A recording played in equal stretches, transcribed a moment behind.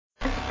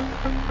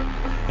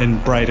in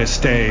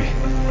brightest day,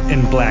 in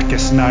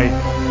blackest night.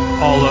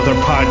 All other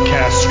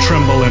podcasts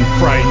tremble in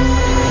fright.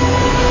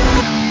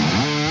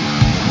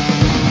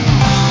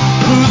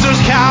 Losers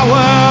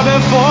cower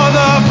before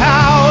the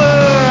power.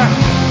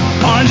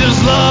 Oranges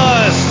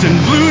lust and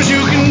blues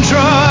you can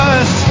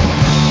trust.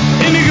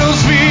 Indigos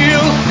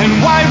feel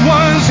and white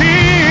ones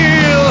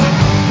heal.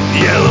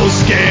 Yellow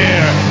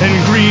scare and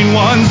green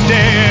ones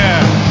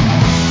dare.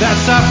 That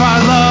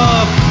sapphire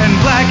love and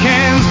black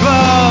hands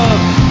glove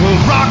will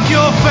rock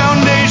your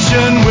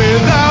foundation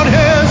without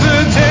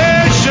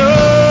hesitation.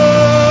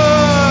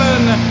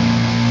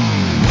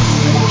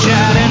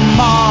 Chad and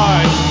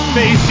Mark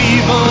face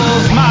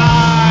evil's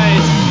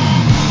might.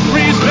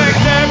 Respect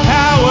their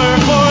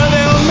power, for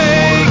they'll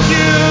make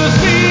you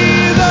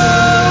see the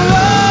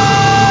light.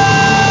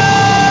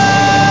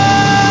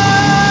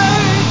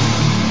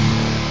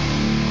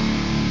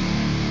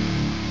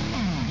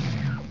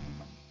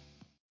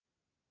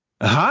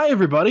 Hi,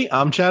 everybody.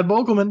 I'm Chad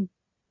Bokelman.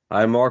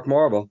 I'm Mark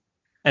Marble.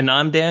 And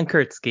I'm Dan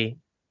Kurtzky.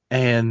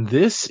 And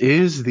this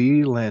is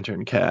the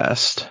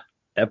LanternCast.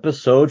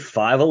 Episode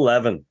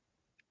 511.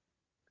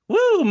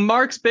 Woo!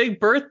 Mark's big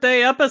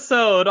birthday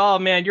episode. Oh,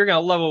 man, you're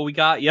going to love what we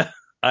got you.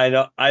 I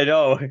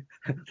know.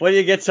 When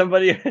you get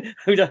somebody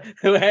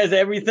who has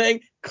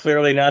everything,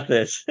 clearly not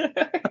this.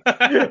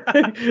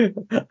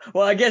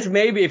 Well, I guess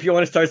maybe if you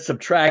want to start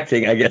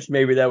subtracting, I guess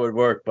maybe that would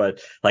work. But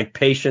like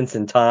patience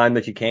and time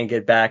that you can't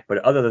get back. But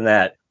other than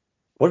that,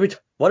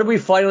 what are we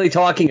finally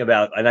talking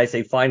about? And I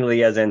say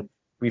finally as in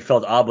we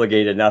felt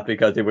obligated, not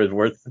because it was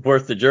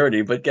worth the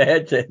journey. But go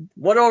ahead, Ted.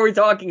 What are we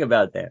talking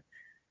about there?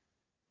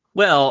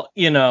 Well,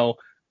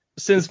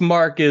 since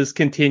Mark is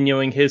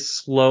continuing his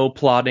slow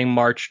plodding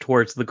march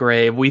towards the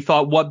grave, we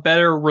thought what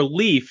better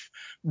relief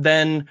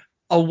than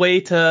a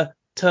way to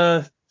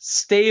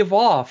stave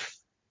off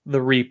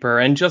the Reaper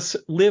and just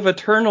live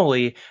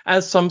eternally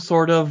as some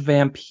sort of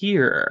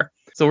vampire.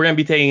 So we're going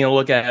to be taking a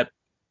look at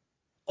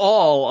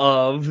all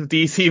of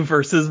DC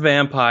versus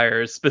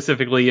Vampires,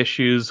 specifically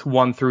issues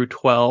 1 through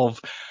 12.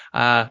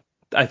 I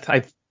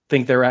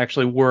think there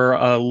actually were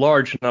a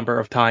large number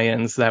of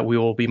tie-ins that we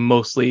will be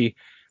mostly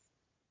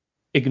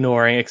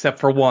ignoring, except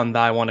for one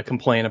that I want to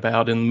complain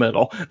about in the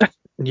middle.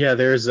 Yeah,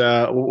 there's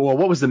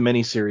what was the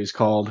miniseries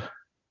called?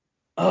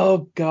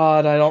 Oh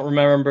God, I don't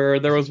remember.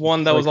 There was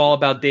one that was all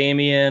about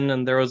Damien,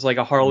 and there was like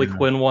a Harley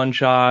Quinn one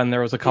shot, and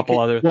there was a couple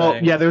other things.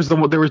 Well, yeah,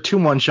 there were two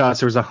one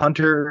shots. There was a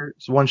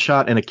Hunter's one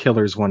shot and a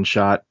Killer's one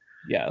shot.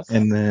 Yes.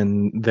 And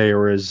then there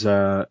was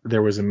a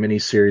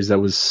miniseries that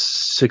was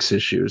 6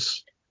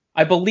 issues.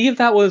 I believe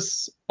that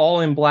was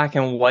all in black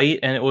and white,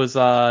 and it was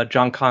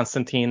John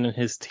Constantine and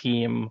his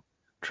team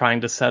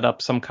trying to set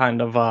up some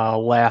kind of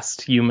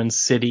last human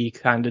city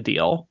kind of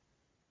deal.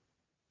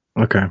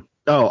 Okay.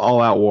 Oh,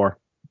 All Out War.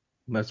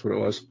 That's what it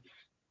was.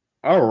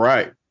 All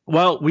right.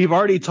 Well, we've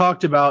already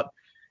talked about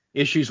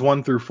issues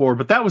 1 through 4,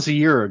 but that was a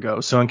year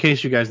ago. So in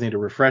case you guys need a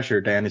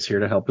refresher, Dan is here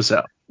to help us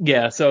out.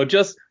 Yeah, so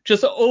just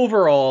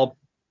overall,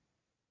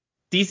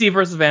 DC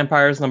vs.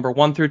 Vampires number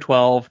 1 through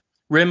 12,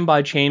 written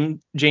by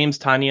James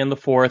Tynion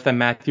IV and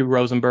Matthew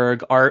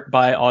Rosenberg, art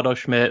by Otto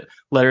Schmidt,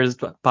 letters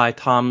by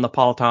Tom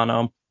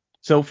Napolitano.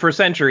 So for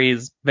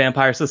centuries,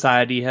 vampire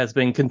society has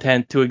been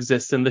content to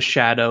exist in the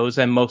shadows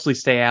and mostly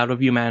stay out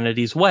of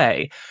humanity's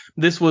way.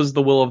 This was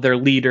the will of their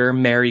leader,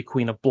 Mary,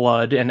 Queen of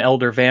Blood, an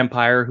elder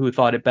vampire who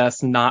thought it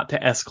best not to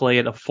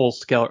escalate a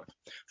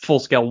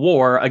full-scale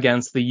war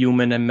against the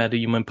human and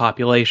metahuman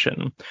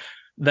population.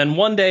 Then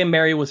one day,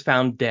 Mary was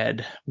found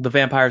dead. The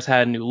vampires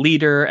had a new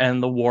leader,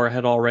 and the war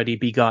had already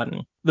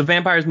begun. The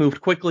vampires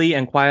moved quickly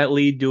and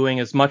quietly, doing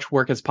as much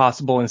work as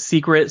possible in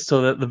secret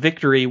so that the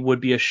victory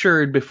would be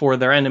assured before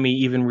their enemy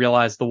even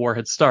realized the war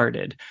had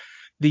started.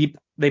 They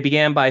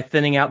began by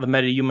thinning out the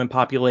metahuman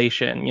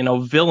population.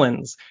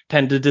 Villains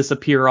tend to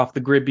disappear off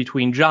the grid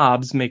between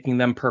jobs, making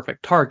them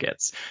perfect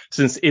targets,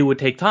 since it would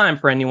take time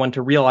for anyone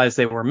to realize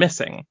they were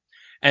missing.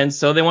 And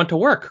so they went to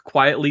work,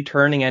 quietly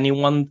turning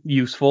anyone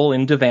useful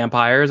into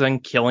vampires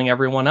and killing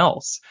everyone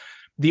else.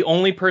 The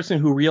only person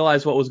who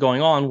realized what was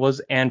going on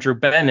was Andrew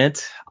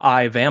Bennett,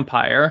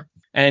 Vampire,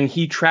 and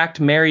he tracked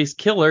Mary's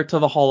killer to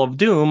the Hall of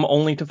Doom,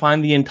 only to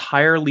find the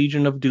entire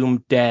Legion of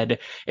Doom dead,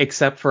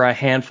 except for a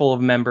handful of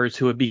members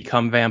who had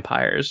become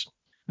vampires.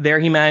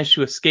 There he managed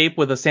to escape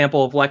with a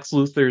sample of Lex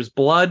Luthor's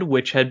blood,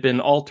 which had been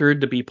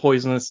altered to be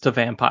poisonous to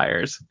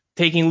vampires.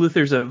 Taking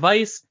Luthor's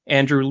advice,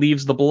 Andrew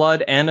leaves the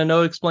blood and a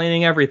note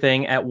explaining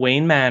everything at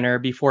Wayne Manor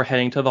before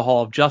heading to the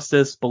Hall of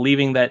Justice,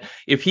 believing that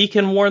if he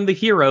can warn the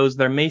heroes,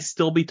 there may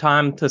still be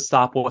time to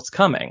stop what's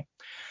coming.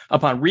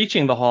 Upon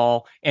reaching the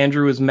hall,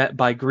 Andrew is met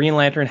by Green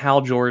Lantern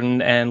Hal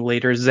Jordan and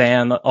later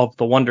Zan of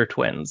the Wonder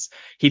Twins.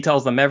 He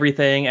tells them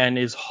everything and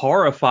is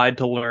horrified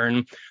to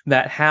learn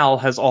that Hal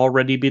has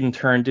already been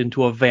turned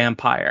into a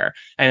vampire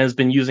and has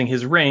been using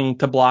his ring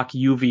to block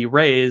UV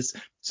rays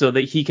so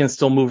that he can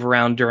still move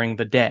around during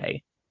the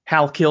day.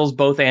 Hal kills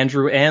both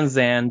Andrew and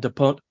Zan,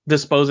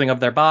 disposing of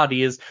their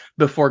bodies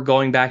before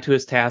going back to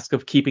his task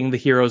of keeping the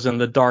heroes in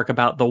the dark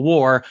about the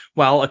war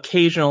while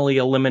occasionally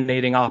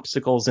eliminating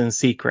obstacles in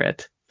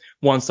secret.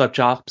 One such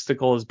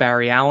obstacle is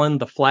Barry Allen,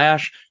 the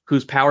Flash,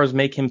 whose powers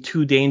make him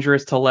too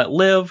dangerous to let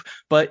live,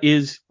 but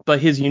his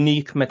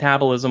unique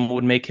metabolism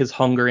would make his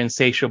hunger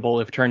insatiable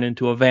if turned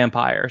into a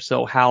vampire,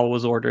 so Hal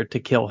was ordered to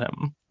kill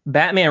him.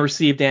 Batman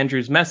received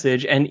Andrew's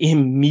message and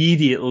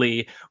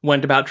immediately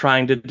went about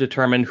trying to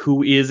determine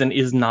who is and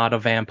is not a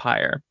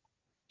vampire.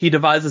 He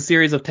devised a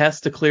series of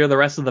tests to clear the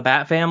rest of the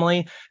Bat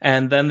family,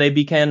 and then they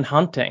began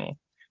hunting.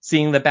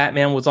 Seeing that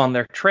Batman was on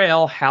their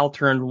trail, Hal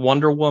turned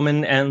Wonder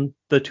Woman, and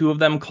the two of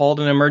them called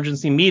an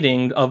emergency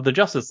meeting of the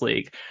Justice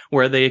League,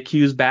 where they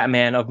accused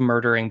Batman of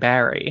murdering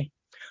Barry.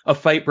 A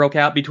fight broke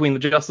out between the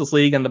Justice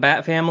League and the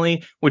Bat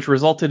family, which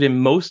resulted in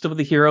most of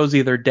the heroes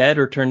either dead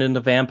or turned into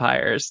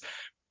vampires.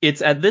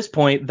 It's at this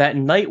point that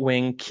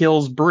Nightwing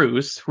kills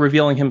Bruce,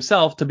 revealing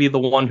himself to be the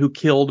one who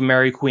killed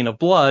Mary Queen of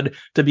Blood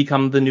to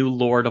become the new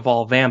Lord of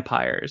all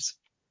vampires.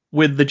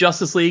 With the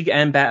Justice League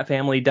and Bat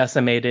family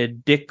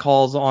decimated, Dick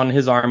calls on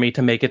his army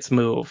to make its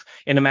move.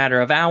 In a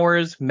matter of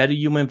hours,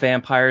 metahuman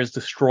vampires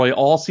destroy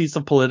all seats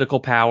of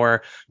political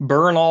power,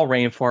 burn all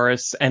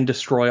rainforests, and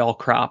destroy all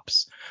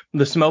crops.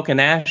 The smoke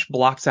and ash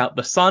blocks out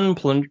the sun,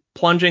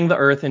 plunging the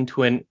earth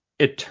into an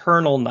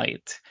eternal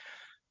night.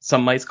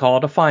 Some might call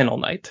it a final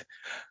night.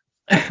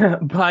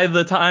 By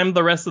the time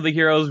the rest of the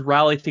heroes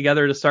rally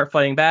together to start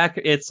fighting back,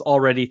 it's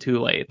already too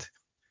late.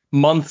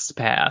 Months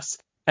pass,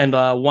 and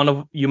one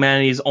of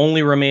humanity's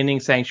only remaining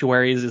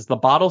sanctuaries is the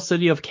Bottle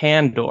City of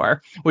Kandor,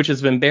 which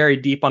has been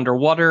buried deep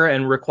underwater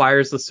and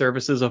requires the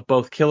services of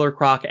both Killer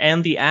Croc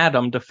and the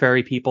Atom to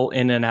ferry people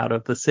in and out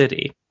of the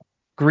city.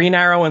 Green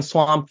Arrow and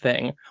Swamp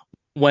Thing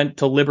went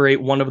to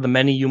liberate one of the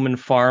many human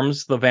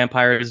farms the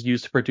vampires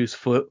use to produce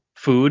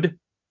food.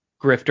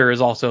 Grifter is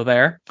also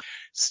there.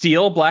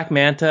 Steel, Black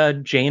Manta,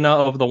 Jaina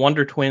of the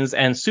Wonder Twins,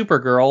 and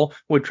Supergirl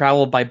would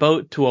travel by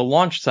boat to a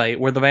launch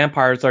site where the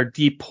vampires are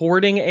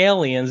deporting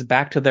aliens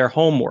back to their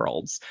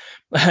homeworlds.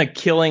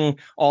 Killing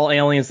all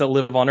aliens that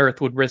live on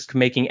Earth would risk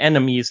making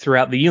enemies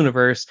throughout the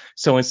universe,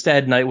 so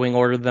instead Nightwing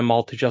ordered them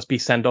all to just be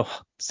sent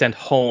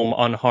home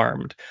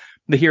unharmed.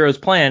 The hero's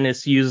plan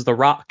is to use the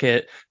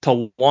rocket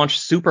to launch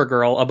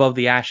Supergirl above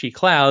the ashy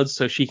clouds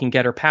so she can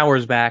get her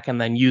powers back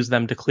and then use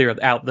them to clear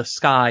out the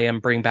sky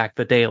and bring back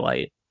the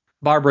daylight.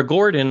 Barbara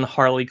Gordon,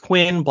 Harley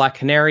Quinn, Black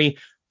Canary,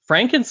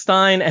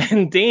 Frankenstein,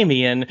 and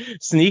Damian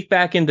sneak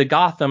back into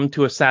Gotham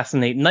to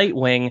assassinate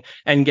Nightwing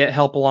and get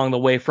help along the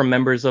way from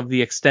members of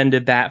the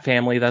extended Bat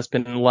family that's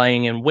been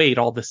lying in wait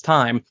all this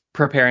time,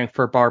 preparing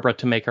for Barbara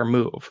to make her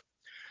move.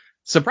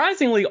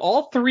 Surprisingly,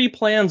 all three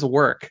plans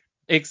work,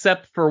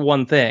 except for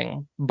one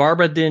thing.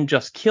 Barbara didn't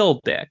just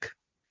kill Dick.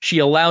 She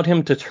allowed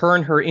him to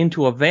turn her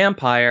into a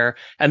vampire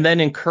and then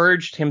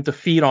encouraged him to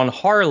feed on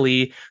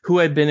Harley, who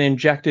had been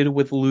injected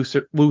with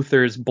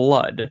Luther's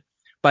blood.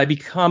 By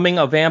becoming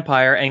a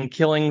vampire and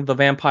killing the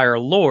vampire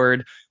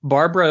lord,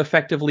 Barbara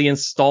effectively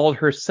installed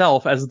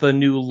herself as the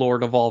new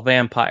lord of all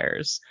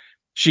vampires.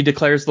 She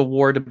declares the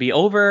war to be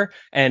over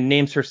and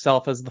names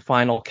herself as the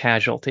final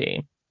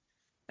casualty.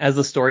 As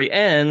the story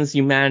ends,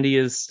 humanity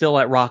is still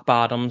at rock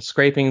bottom,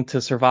 scraping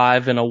to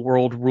survive in a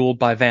world ruled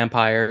by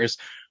vampires,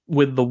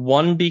 with the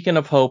one beacon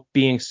of hope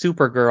being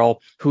Supergirl,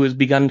 who has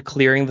begun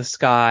clearing the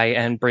sky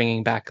and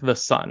bringing back the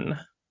sun.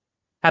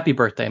 Happy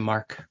birthday,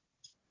 Mark.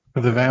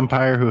 For the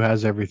vampire who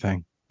has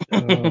everything.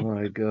 Oh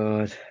my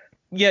god.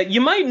 Yeah,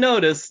 you might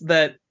notice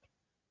that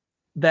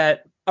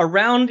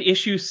around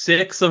issue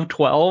 6 of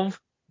 12,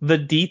 the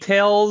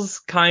details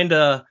kind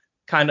of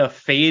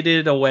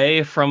faded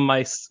away from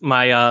my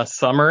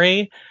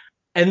summary,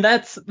 and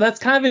that's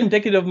kind of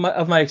indicative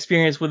of my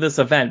experience with this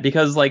event,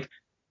 because like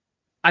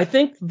I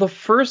think the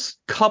first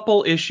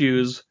couple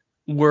issues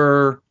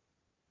were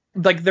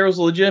like there was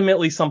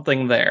legitimately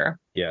something there.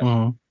 Yeah.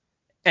 Mm-hmm.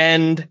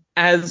 And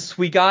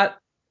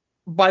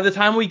by the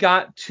time we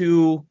got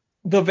to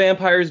the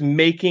vampires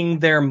making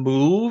their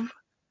move,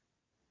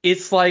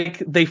 it's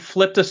like they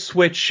flipped a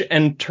switch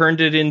and turned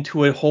it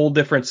into a whole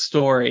different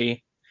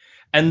story.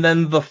 And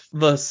then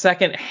the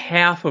second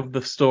half of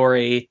the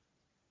story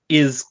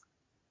is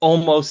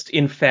almost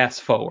in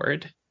fast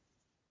forward.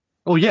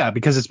 Well, yeah,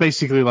 because it's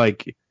basically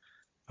like,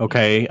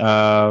 okay,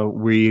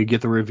 we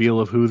get the reveal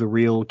of who the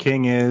real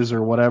king is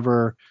or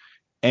whatever,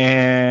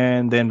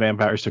 and then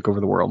vampires took over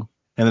the world.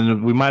 And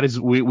then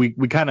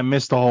we kind of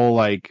missed the whole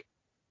like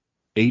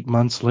 8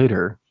 months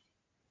later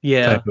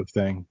type of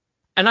thing.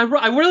 And I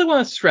really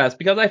want to stress,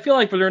 because I feel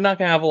like we're not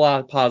going to have a lot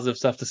of positive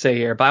stuff to say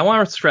here, but I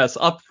want to stress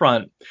up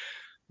front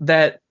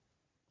that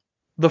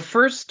the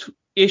first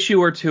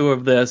issue or two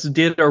of this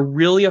did a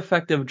really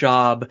effective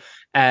job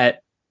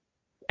at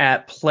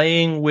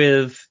playing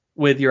with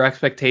your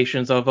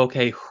expectations of,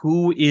 okay,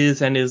 who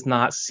is and is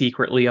not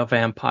secretly a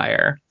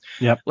vampire.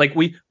 Yep. Like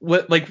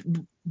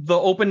the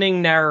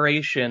opening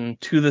narration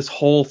to this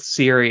whole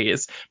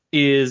series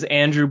is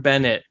Andrew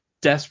Bennett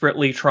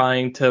desperately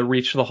trying to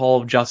reach the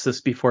Hall of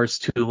Justice before it's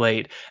too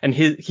late. And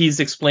he's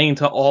explaining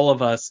to all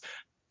of us,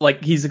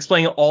 like he's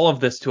explaining all of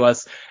this to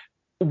us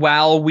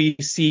while we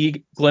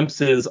see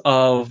glimpses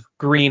of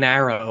Green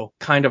Arrow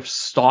kind of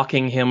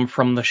stalking him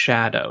from the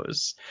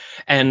shadows.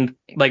 And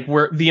like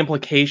the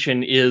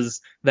implication is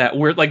that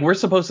we're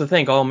supposed to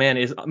think, oh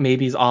man,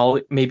 maybe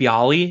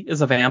Ollie is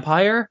a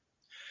vampire.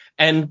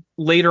 And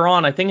later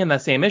on, I think in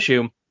that same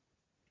issue,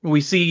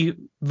 we see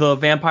the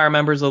vampire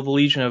members of the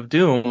Legion of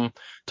Doom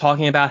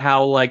talking about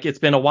how like it's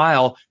been a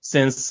while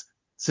since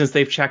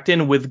they've checked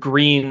in with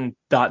Green ...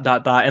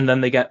 and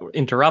then they get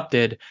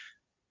interrupted.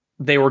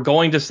 They were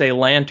going to say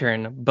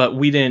Lantern, but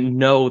we didn't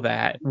know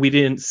that. We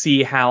didn't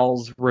see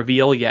Hal's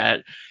reveal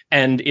yet.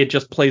 And it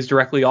just plays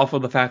directly off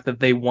of the fact that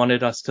they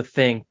wanted us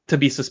to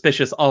be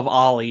suspicious of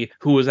Ollie,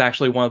 who was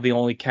actually one of the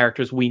only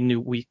characters we knew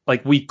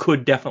we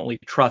could definitely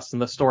trust in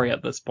the story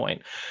at this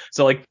point.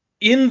 So like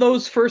in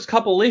those first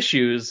couple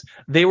issues,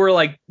 they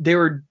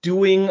were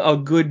doing a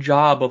good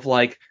job of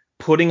like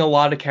putting a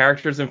lot of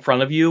characters in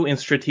front of you in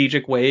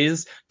strategic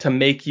ways to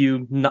make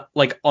you not,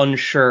 like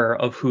unsure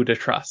of who to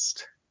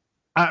trust.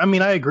 I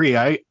mean, I agree.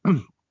 I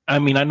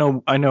mean, I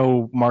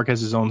know Mark has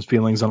his own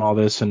feelings on all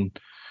this, and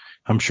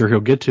I'm sure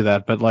he'll get to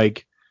that. But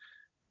like,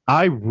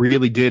 I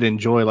really did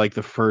enjoy like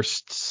the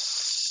first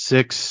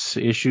 6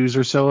 issues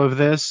or so of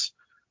this.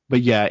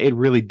 But yeah, it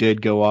really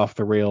did go off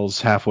the rails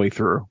halfway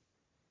through.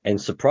 And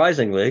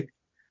surprisingly,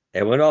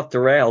 it went off the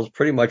rails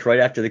pretty much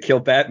right after they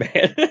killed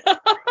Batman.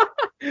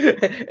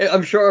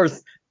 I'm sure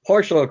it's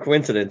partial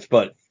coincidence,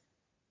 but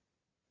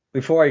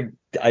before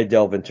I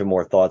delve into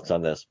more thoughts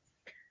on this,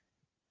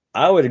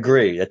 I would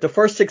agree that the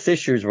first 6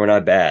 issues were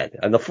not bad,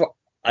 and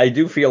I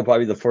do feel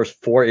probably the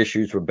first 4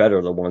 issues were better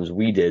than the ones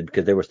we did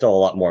because there was still a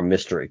lot more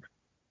mystery,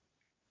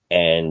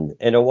 and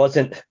it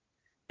wasn't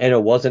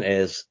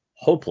as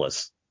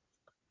hopeless.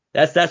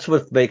 That's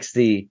what makes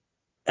the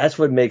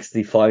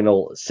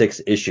final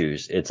 6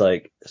 issues. It's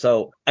like,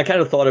 so I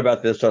kind of thought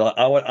about this. So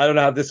I don't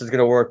know how this is going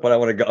to work, but I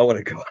want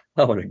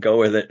to go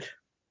with it.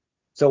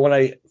 So when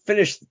I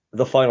finished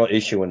the final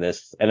issue in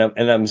this, and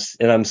I'm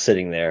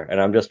sitting there and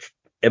I'm just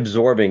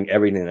absorbing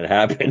everything that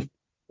happened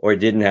or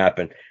didn't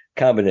happen,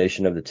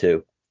 combination of the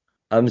two.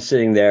 I'm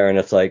sitting there and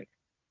it's like,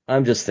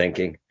 I'm just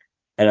thinking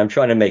and I'm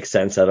trying to make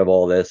sense out of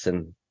all this.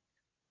 And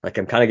like,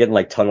 I'm kind of getting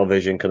like tunnel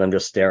vision because I'm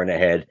just staring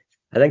ahead.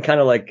 And then kind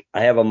of like,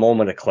 I have a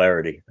moment of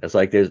clarity. It's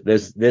like,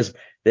 there's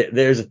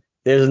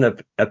an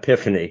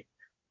epiphany,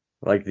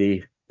 like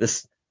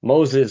this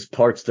Moses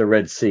parts the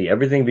Red Sea.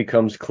 Everything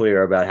becomes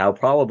clear about how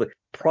probably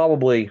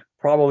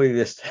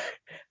this,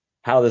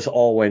 how this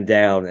all went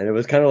down. And it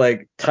was kind of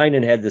like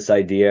Tynan had this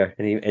idea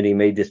and he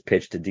made this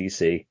pitch to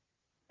DC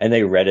and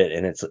they read it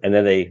and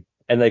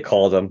then they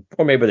called him,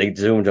 or maybe they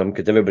zoomed him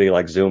because everybody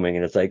likes zooming.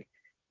 And it's like,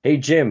 hey,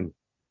 Jim,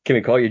 can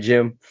we call you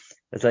Jim?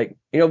 It's like,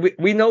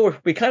 we know,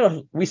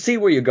 we see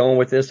where you're going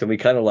with this and we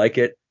kind of like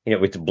it.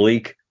 It's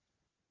bleak.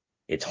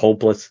 It's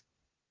hopeless.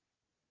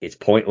 It's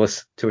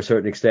pointless to a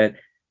certain extent,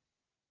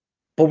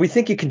 but we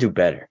think you can do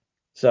better.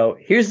 So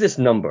here's this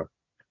number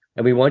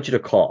and we want you to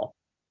call.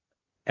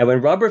 And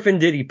when Robert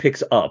Venditti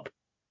picks up,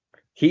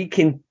 he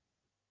can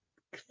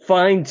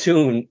fine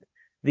tune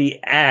the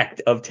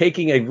act of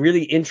taking a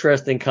really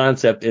interesting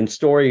concept and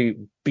story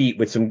beat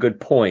with some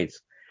good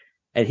points.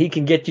 And he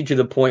can get you to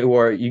the point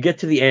where you get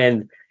to the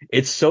end.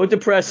 It's so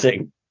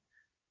depressing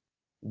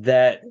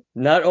that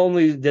not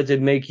only does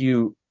it make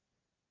you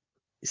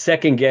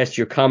second guess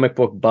your comic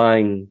book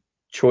buying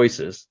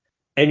choices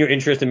and your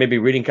interest in maybe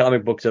reading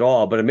comic books at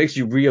all, but it makes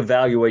you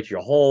reevaluate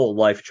your whole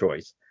life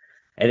choice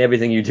and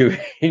everything you do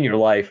in your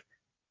life.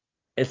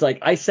 It's like,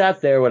 I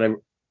sat there when I'm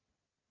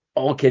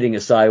all kidding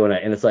aside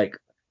and it's like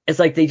it's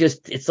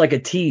like a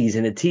tease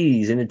and a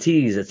tease and a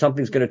tease that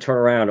something's going to turn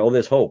around. Oh,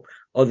 there's hope.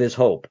 Oh, there's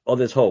hope. Oh,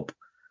 there's hope.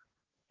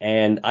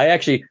 And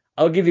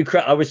I'll give you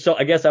credit.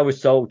 I guess I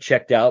was so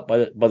checked out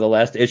by the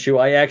last issue.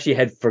 I actually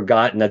had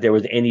forgotten that there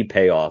was any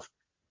payoff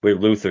with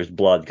Luther's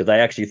blood because I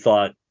actually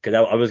thought,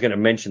 because I was going to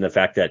mention the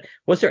fact that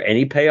was there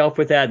any payoff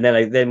with that?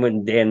 And then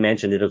when Dan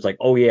mentioned it, it was like,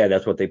 oh yeah,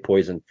 that's what they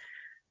poisoned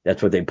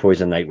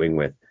Nightwing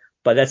with.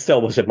 But that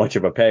still wasn't much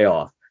of a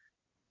payoff.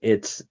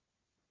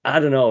 I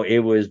don't know. It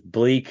was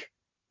bleak.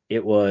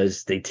 It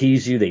was, they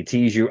tease you.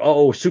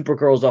 Oh,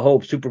 Supergirl's a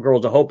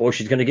hope. Oh,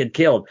 she's going to get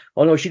killed.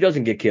 Oh, no, she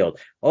doesn't get killed.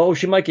 Oh,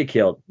 she might get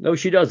killed. No,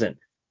 she doesn't.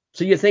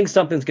 So you think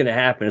something's going to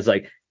happen. It's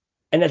like,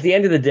 and at the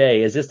end of the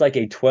day, is this like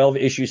a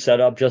 12-issue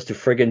setup just to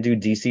friggin' do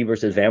DC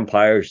versus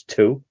Vampires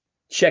 2?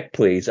 Check,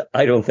 please.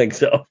 I don't think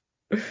so.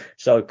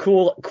 So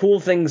cool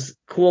things,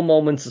 cool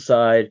moments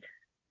aside,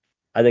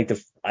 I think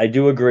I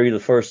do agree the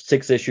first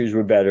 6 issues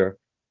were better.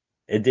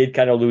 It did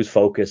kind of lose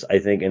focus, I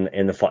think,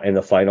 in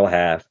the final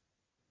half.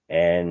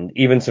 And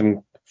even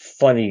some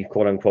funny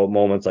quote unquote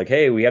moments like,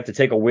 hey, we have to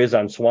take a whiz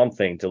on Swamp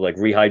Thing to like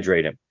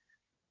rehydrate him.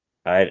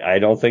 I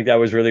don't think that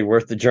was really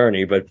worth the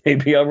journey, but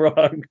maybe I'm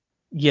wrong.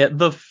 Yeah,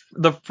 the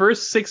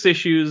first 6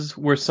 issues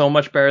were so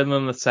much better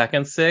than the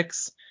second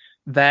 6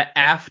 that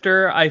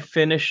after I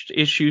finished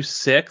issue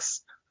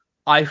 6,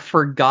 I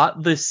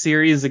forgot this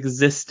series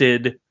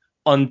existed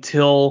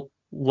until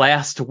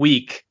last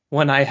week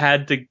when I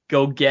had to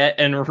go get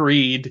and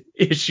read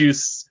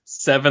issues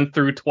 7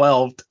 through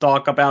 12 to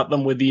talk about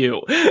them with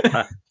you.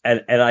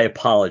 And I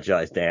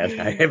apologize, Dan.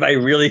 If I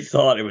really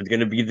thought it was going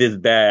to be this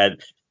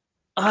bad,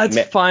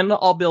 It's fine.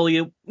 I'll bill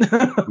you.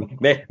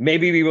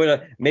 maybe we would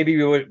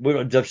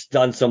have just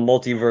done some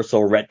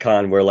multiversal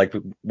retcon where like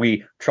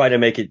we try to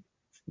make it.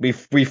 We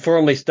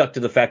firmly stuck to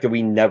the fact that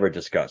we never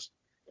discussed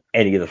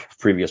any of the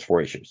previous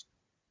 4 issues.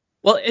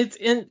 Well,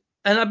 and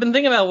I've been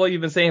thinking about what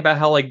you've been saying about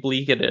how like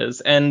bleak it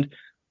is, and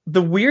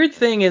the weird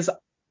thing is,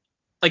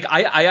 like,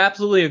 I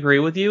absolutely agree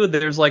with you.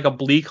 There's like a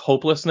bleak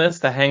hopelessness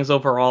that hangs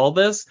over all of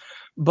this,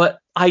 but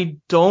I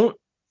don't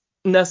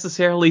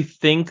necessarily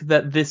think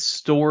that this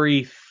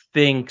story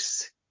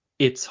thinks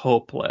it's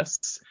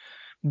hopeless,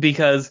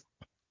 because,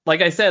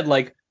 like I said,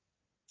 like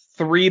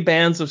 3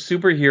 bands of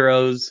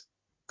superheroes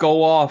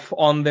go off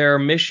on their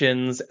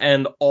missions,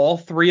 and all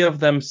 3 of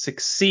them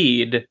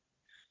succeed.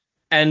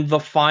 And the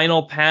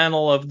final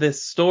panel of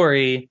this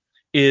story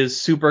is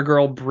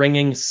Supergirl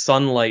bringing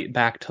sunlight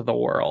back to the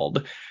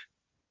world.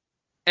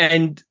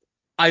 And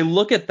I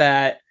look at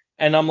that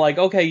and I'm like,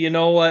 okay, you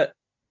know what?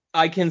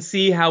 I can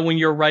see how when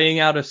you're writing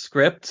out a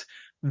script,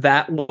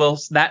 that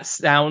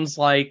sounds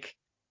like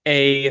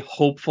a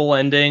hopeful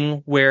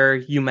ending where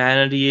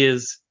humanity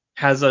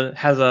has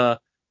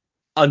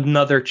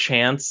another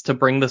chance to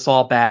bring this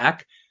all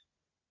back.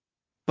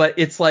 But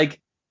it's like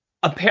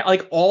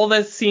all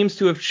that seems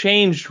to have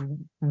changed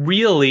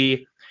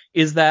really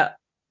is that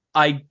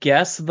I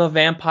guess the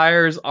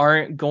vampires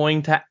aren't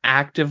going to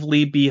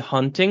actively be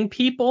hunting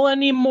people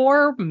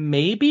anymore.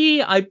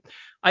 Maybe I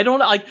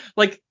don't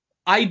like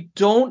I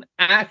don't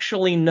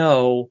actually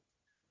know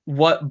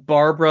what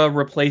Barbara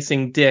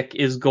replacing Dick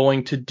is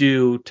going to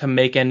do to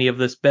make any of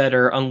this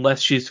better,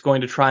 unless she's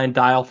going to try and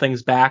dial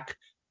things back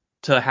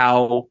to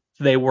how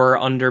they were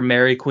under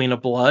Mary Queen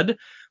of Blood.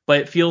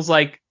 But it feels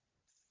like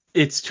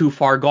it's too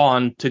far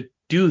gone to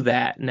do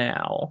that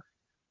now.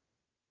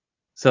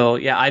 So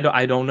yeah,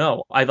 I don't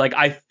know.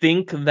 I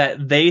think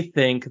that they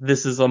think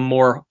this is a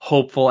more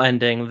hopeful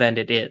ending than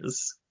it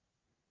is.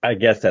 I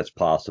guess that's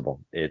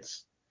possible.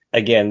 It's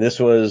again,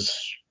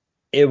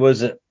 it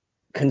was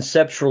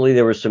conceptually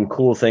there were some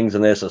cool things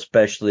in this,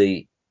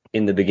 especially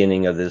in the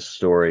beginning of this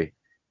story,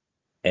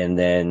 and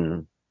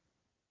then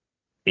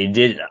it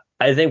did.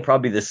 I think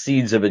probably the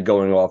seeds of it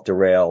going off the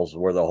rails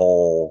were the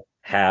whole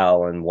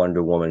Hal and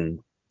Wonder Woman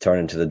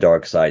turning to the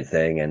dark side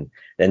thing, and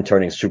then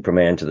turning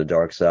Superman to the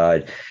dark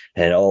side,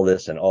 and all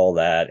this and all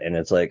that. And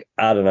it's like,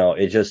 I don't know.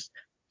 It just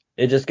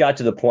got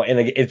to the point,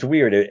 and it's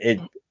weird.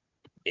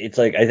 It's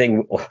like, I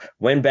think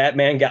when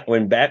Batman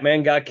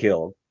got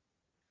killed,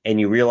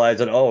 and you realize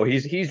that, oh,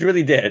 he's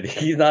really dead.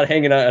 He's not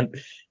hanging on.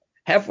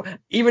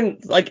 Even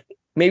like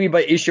maybe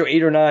by issue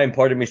 8 or 9,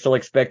 part of me still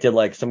expected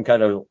like some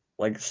kind of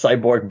like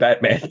cyborg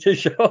Batman to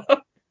show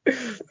up.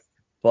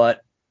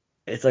 But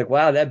it's like,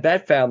 wow, that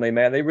Bat family,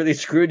 man, they really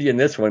screwed you in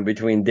this one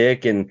between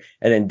Dick and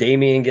then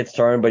Damian gets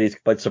turned,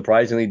 but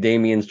surprisingly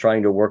Damian's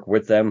trying to work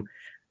with them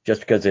just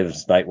because it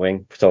was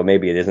Nightwing. So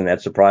maybe it isn't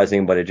that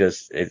surprising, but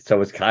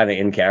it's kind of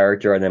in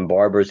character. And then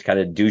Barbara's kind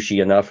of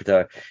douchey enough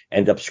to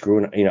end up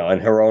screwing, in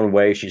her own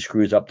way, she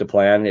screws up the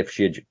plan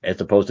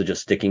as opposed to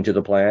just sticking to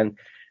the plan.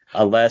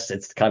 Unless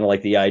it's kind of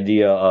like the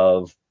idea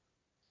of,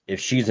 if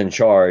she's in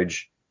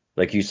charge,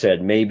 like you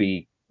said,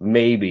 maybe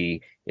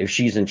if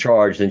she's in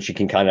charge, then she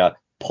can kind of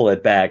pull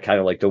it back, kind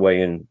of like the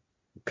way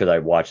because I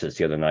watched this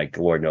the other night,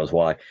 Lord knows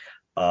why,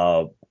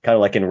 kind of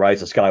like in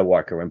Rise of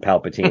Skywalker when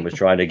Palpatine was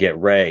trying to get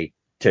Rey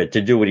to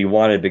do what he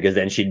wanted, because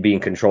then she'd be in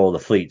control of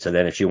the fleet. So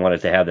then if she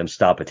wanted to have them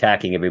stop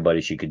attacking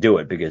everybody, she could do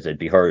it because it'd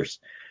be hers.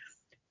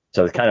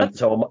 So it's kind of,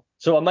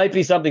 so it might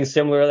be something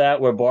similar to that,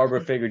 where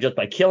Barbara figured, just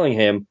by killing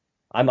him,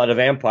 I'm not a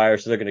vampire,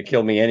 so they're going to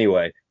kill me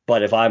anyway.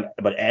 But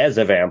as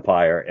a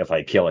vampire, if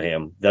I kill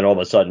him, then all of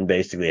a sudden,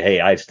 basically,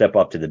 hey, I step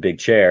up to the big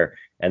chair,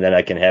 and then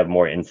I can have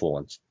more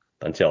influence.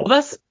 Until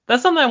that's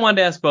something I wanted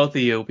to ask both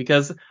of you,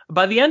 because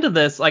by the end of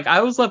this, like,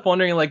 I was left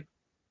wondering, like,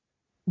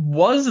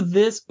 was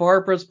this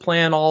Barbara's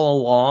plan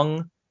all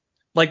along?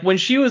 Like, when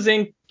she was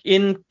in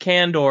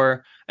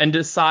Kandor and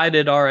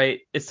decided, all right,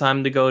 it's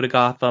time to go to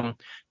Gotham,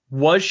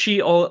 was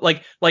she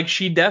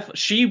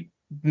she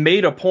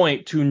made a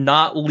point to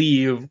not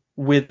leave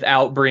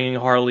without bringing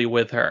Harley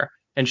with her,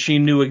 and she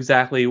knew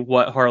exactly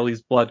what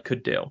Harley's blood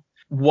could do.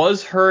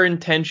 Was her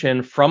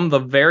intention from the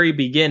very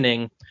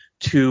beginning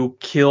to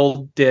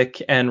kill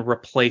Dick and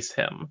replace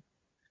him?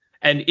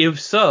 And if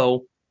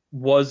so,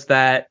 was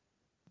that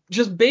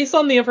just based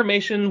on the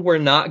information we're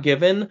not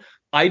given?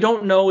 I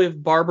don't know if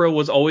Barbara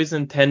was always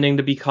intending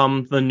to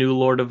become the new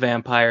Lord of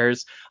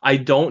Vampires. I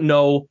don't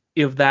know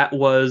if that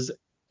was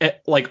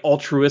like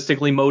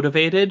altruistically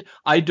motivated.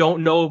 I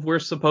don't know if we're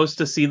supposed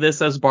to see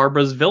this as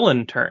Barbara's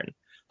villain turn.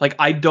 Like,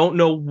 I don't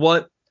know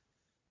what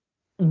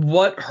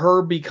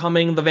her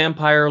becoming the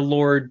Vampire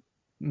Lord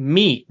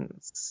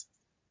means.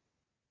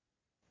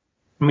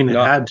 I mean, it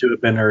had to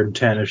have been her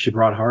intent if she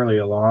brought Harley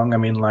along. I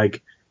mean,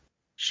 like,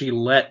 she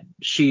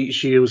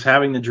was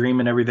having the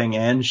dream and everything,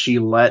 and she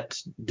let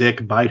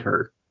Dick bite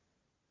her.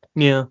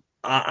 Yeah.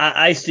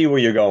 I see where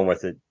you're going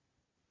with it,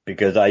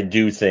 because I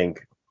do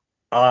think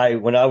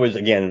when I was,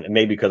 again,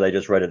 maybe because I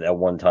just read it at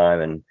one time,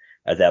 and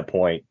at that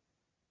point,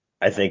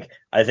 I think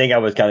I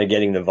was kind of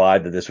getting the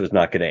vibe that this was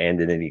not going to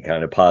end in any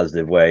kind of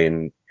positive way,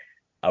 and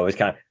I'm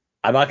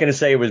not going to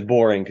say it was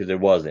boring because it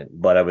wasn't,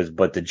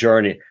 but the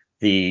journey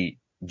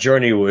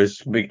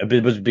was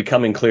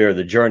becoming clear.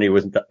 The journey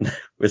was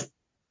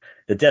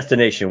the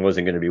destination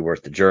wasn't going to be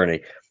worth the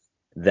journey.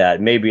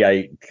 That maybe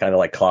I kind of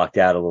like clocked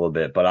out a little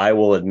bit, but I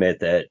will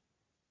admit that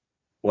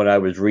when I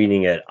was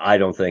reading it, I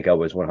don't think I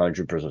was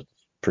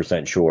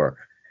 100% sure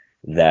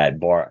that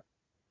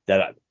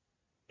that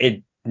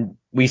it,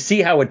 we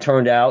see how it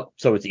turned out.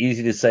 So it's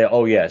easy to say,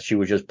 oh yeah, she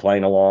was just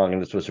playing along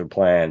and this was her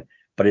plan.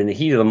 But in the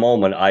heat of the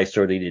moment, I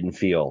certainly didn't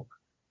feel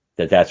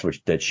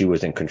that she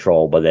was in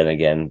control. But then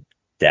again,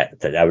 that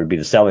would be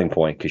the selling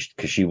point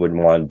because she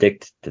wouldn't want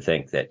Dick to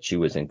think that she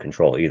was in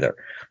control either.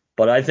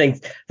 But I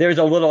think there's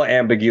a little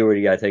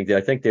ambiguity. I think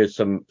there's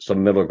some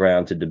middle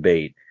ground to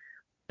debate,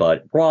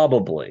 but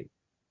probably.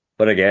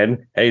 But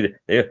again, hey,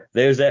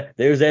 there's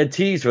that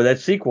tease for that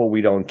sequel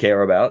we don't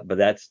care about. But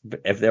that's,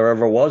 if there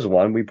ever was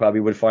one, we probably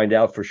would find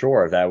out for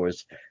sure if that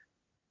was,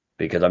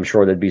 because I'm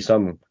sure there'd be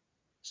some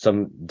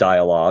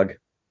dialogue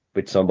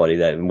with somebody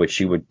that in which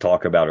she would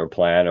talk about her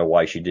plan or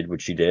why she did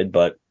what she did.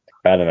 But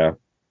I don't know.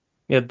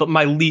 Yeah, but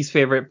my least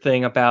favorite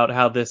thing about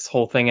how this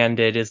whole thing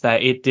ended is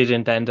that it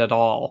didn't end at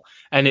all.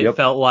 And it Yep.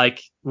 felt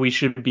like we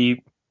should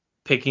be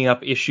picking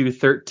up issue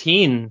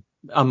 13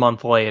 a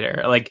month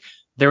later. Like,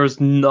 there was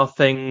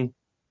nothing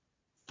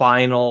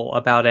final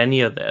about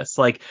any of this.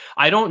 Like,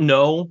 I don't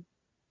know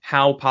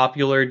how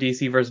popular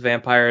DC vs.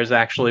 Vampires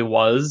actually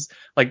was.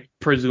 Like,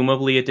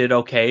 presumably it did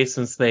okay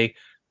since they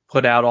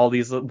put out all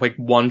these like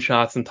one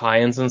shots and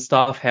tie-ins and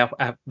stuff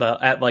at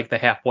like the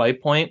halfway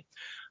point.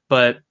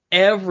 But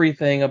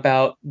everything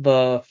about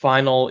the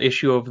final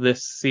issue of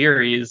this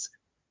series,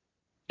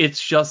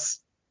 it's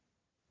just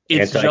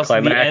the end.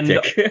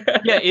 Anticlimactic.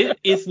 Yeah,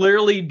 it's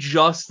literally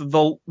just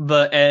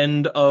the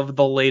end of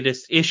the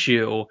latest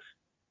issue,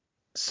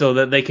 so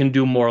that they can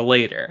do more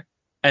later.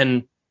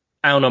 And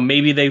I don't know,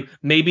 maybe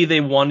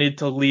they wanted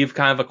to leave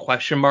kind of a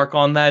question mark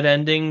on that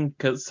ending,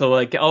 so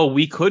like, oh,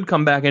 we could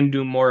come back and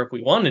do more if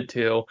we wanted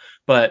to,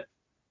 but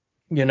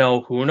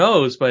who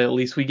knows? But at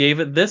least we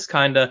gave it this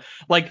kind of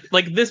like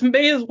this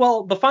may as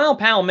well, the final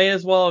panel may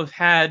as well have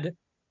had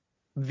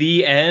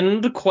the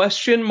end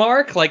question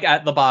mark like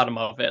at the bottom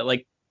of it.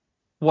 Like,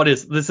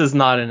 this is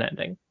not an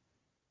ending.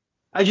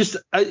 I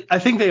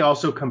think they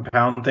also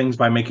compound things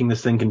by making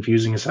this thing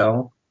confusing as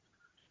hell,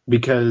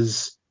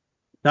 because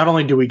not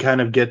only do we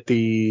kind of get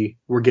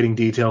we're getting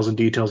details and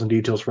details and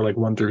details for like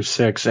 1 through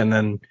 6, and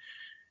then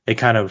it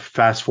kind of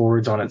fast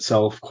forwards on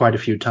itself quite a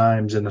few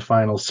times in the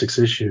final 6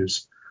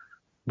 issues.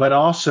 But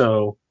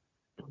also,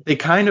 they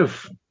kind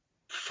of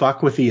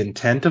fuck with the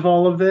intent of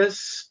all of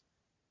this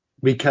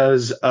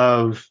because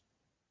of,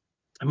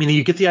 I mean,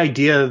 you get the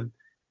idea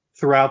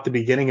throughout the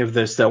beginning of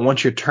this that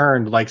once you're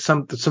turned, like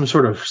some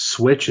sort of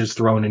switch is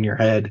thrown in your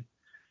head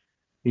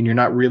and you're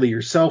not really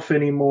yourself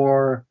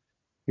anymore.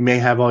 You may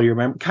have all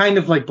your kind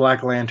of like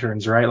Black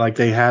Lanterns, right? Like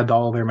they had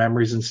all their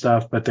memories and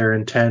stuff, but they're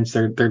intense.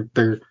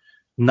 They're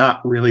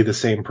not really the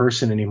same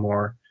person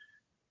anymore.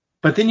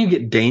 But then you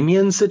get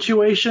Damien's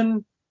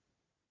situation,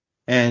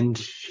 and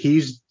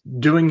he's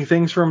doing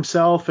things for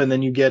himself, and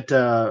then you get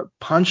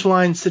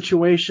Punchline's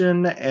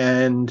situation,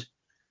 and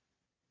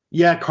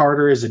yeah,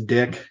 Carter is a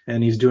dick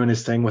and he's doing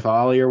his thing with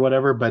Ollie or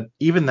whatever, but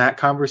even that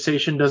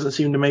conversation doesn't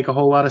seem to make a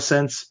whole lot of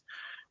sense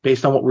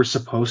based on what we're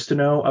supposed to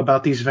know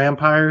about these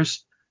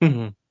vampires.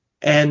 Mm-hmm.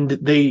 And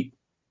they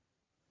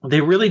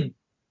really,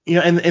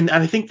 and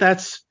I think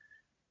that's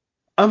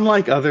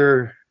unlike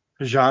other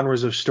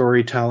genres of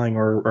storytelling,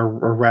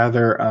 or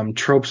rather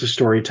tropes of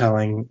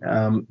storytelling.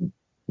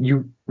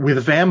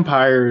 With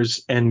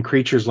vampires and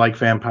creatures like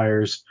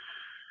vampires,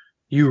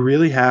 you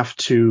really have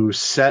to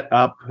set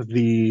up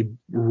the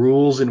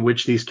rules in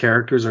which these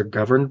characters are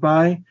governed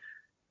by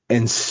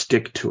and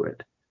stick to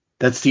it.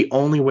 That's the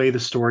only way the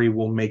story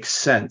will make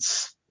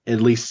sense,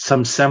 at least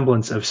some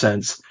semblance of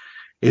sense,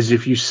 is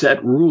if you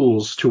set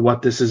rules to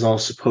what this is all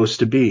supposed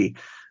to be.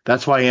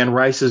 That's why Anne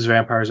Rice's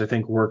vampires, I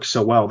think, work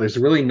so well. There's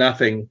really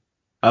nothing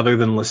other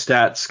than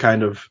Lestat's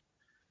kind of,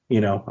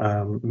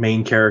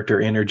 main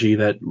character energy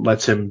that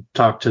lets him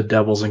talk to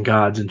devils and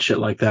gods and shit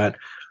like that.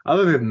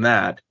 Other than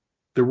that,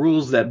 the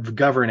rules that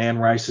govern Anne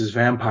Rice's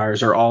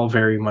vampires are all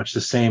very much the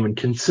same and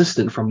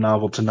consistent from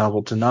novel to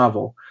novel to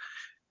novel.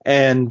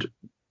 And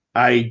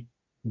I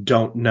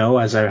don't know,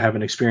 as I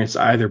haven't experienced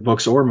either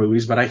books or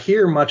movies, but I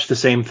hear much the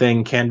same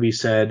thing can be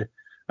said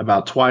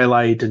about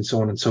Twilight and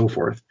so on and so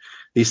forth.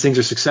 These things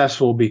are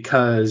successful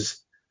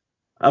because,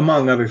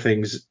 among other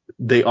things,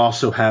 they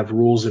also have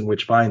rules in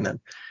which bind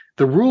them.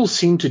 The rules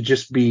seem to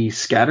just be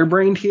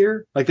scatterbrained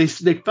here. Like they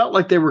felt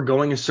like they were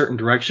going a certain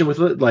direction with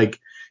it. Like,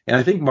 and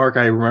I think, Mark,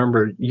 I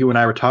remember you and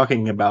I were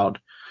talking about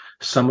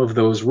some of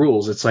those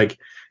rules. It's like,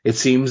 it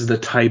seems the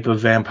type of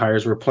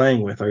vampires we're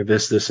playing with are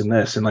this, and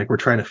this, and like we're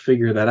trying to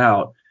figure that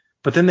out.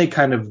 But then they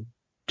kind of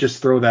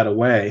just throw that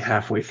away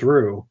halfway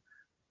through,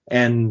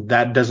 and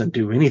that doesn't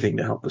do anything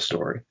to help the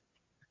story.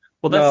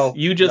 Well, No,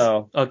 you just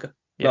no. okay.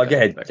 Yeah, No, go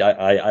ahead.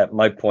 sorry.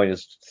 My point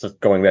is just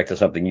going back to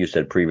something you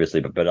said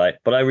previously, but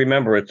I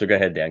remember it. So go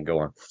ahead, Dan. Go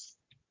on.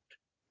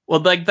 Well,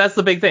 like that's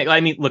the big thing.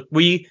 I mean, look,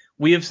 we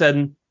have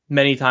said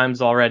many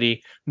times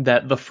already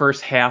that the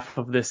first half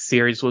of this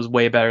series was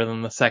way better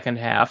than the second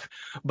half,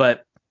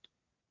 but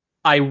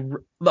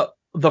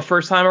the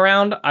first time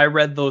around, I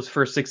read those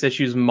first 6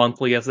 issues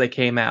monthly as they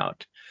came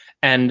out,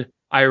 and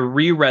I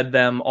reread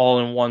them all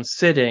in one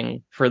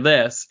sitting for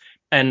this,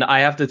 and I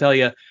have to tell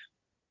you,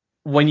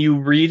 when you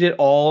read it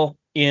all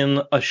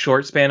in a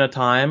short span of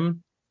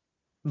time,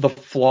 the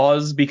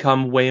flaws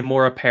become way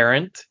more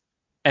apparent,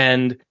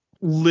 and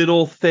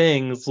little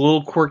things,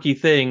 little quirky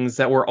things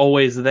that were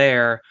always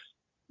there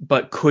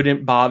but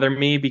couldn't bother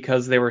me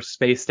because they were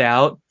spaced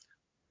out,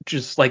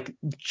 just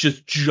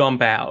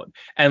jump out.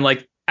 And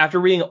like after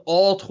reading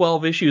all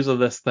 12 issues of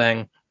this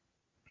thing,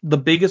 the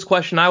biggest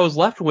question I was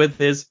left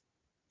with is,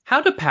 how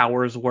do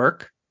powers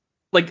work?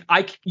 Like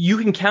you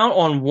can count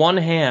on one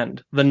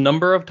hand the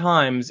number of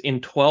times in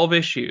 12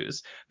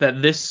 issues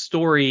that this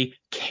story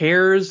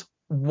cares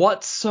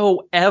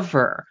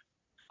whatsoever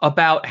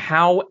about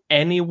how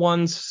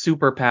anyone's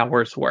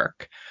superpowers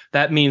work.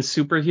 That means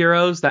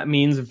superheroes, that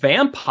means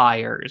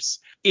vampires.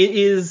 It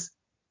is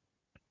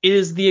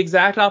the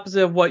exact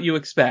opposite of what you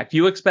expect.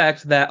 You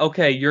expect that,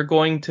 okay, you're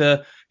going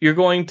to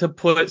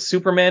put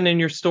Superman in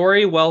your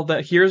story. Well,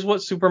 here's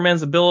what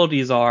Superman's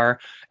abilities are,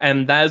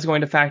 and that is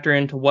going to factor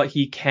into what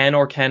he can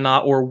or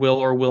cannot or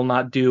will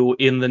not do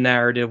in the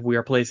narrative we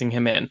are placing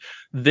him in.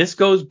 This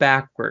goes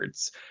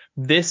backwards.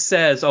 This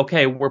says,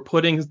 okay, we're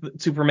putting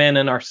Superman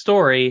in our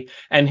story,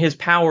 and his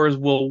powers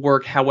will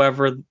work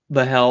however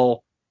the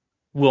hell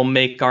will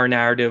make our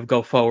narrative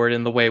go forward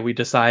in the way we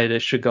decided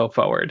it should go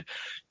forward.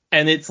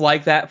 And it's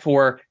like that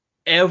for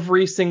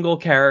every single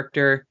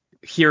character,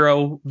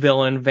 hero,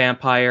 villain,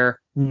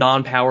 vampire,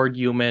 non-powered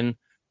human,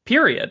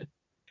 period.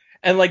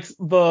 And like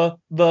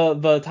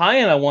the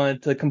tie-in I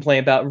wanted to complain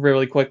about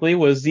really quickly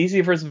was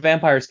DC vs.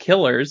 Vampires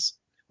Killers,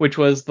 which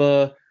was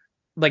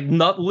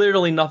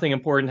literally nothing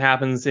important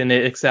happens in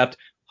it except,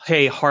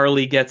 hey,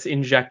 Harley gets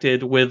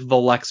injected with the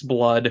Lex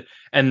blood,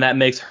 and that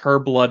makes her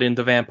blood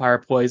into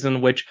vampire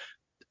poison, which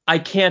I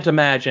can't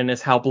imagine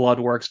is how blood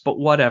works, but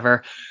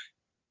whatever.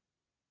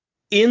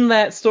 In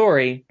that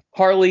story,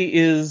 Harley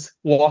is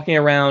walking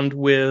around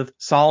with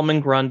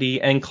Solomon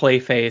Grundy and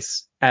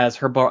Clayface as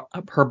her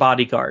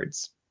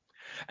bodyguards.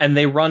 And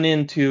they run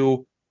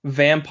into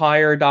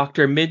Vampire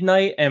Dr.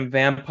 Midnight and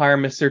Vampire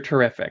Mr.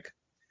 Terrific,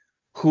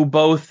 who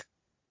both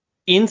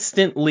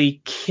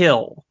instantly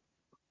kill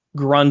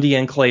Grundy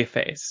and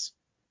Clayface.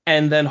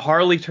 And then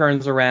Harley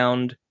turns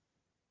around,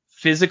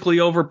 physically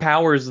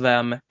overpowers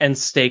them, and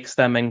stakes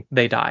them, and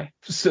they die.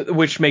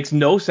 Which makes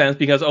no sense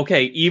because,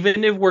 okay,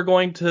 even if we're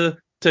going to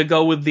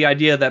go with the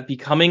idea that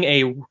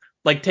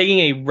taking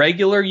a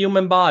regular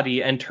human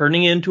body and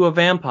turning it into a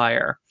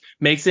vampire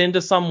makes it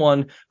into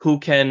someone who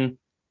can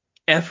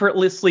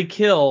effortlessly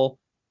kill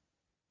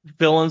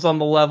villains on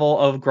the level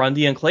of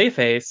Grundy and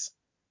Clayface,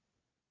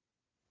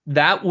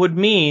 that would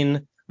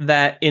mean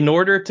that in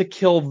order to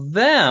kill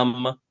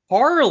them,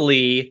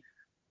 Harley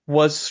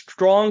was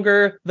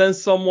stronger than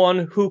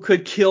someone who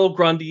could kill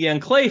Grundy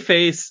and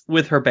Clayface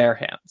with her bare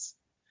hands.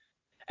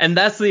 And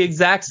that's the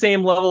exact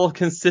same level of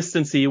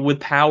consistency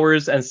with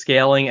powers and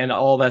scaling and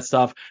all that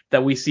stuff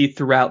that we see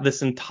throughout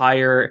this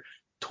entire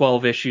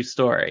 12-issue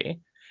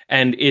story.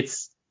 And it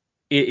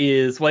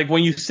is like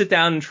when you sit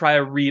down and try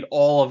to read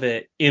all of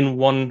it in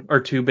one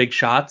or two big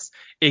shots,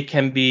 it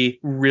can be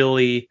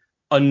really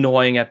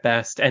annoying at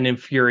best and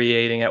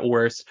infuriating at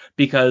worst,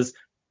 because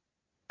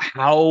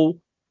how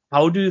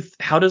is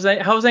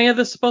any of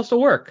this supposed to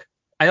work?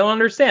 I don't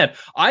understand.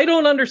 I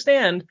don't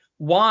understand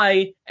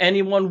why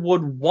anyone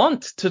would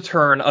want to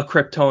turn a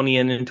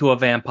Kryptonian into a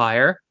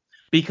vampire,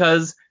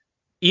 because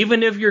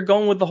even if you're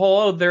going with the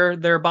whole,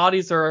 their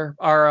bodies are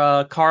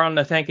a car on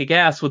a tank of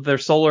gas with their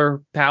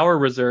solar power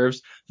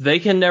reserves, they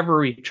can never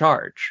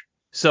recharge.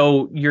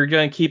 So you're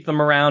going to keep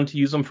them around to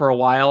use them for a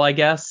while, I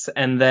guess,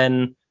 and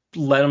then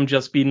let them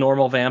just be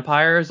normal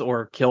vampires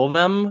or kill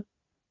them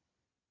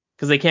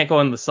because they can't go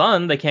in the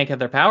sun, they can't get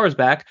their powers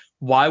back.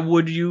 Why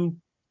would you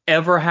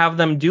ever have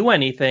them do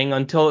anything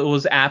until it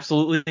was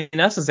absolutely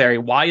necessary?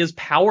 Why is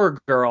Power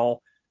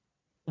Girl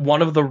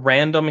one of the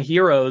random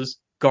heroes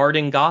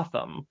guarding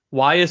Gotham?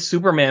 Why is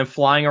Superman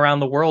flying around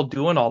the world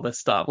doing all this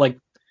stuff? Like,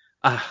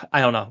 I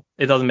don't know.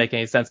 It doesn't make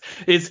any sense.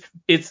 It's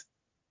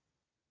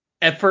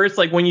at first,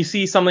 like when you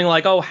see something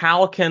like, oh,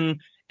 Hal can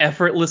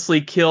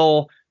effortlessly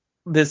kill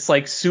this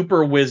like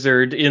super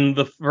wizard in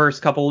the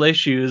first couple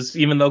issues,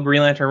 even though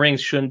Green Lantern rings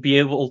shouldn't be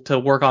able to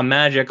work on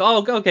magic.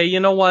 Oh, okay, you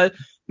know what?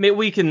 Maybe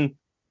we can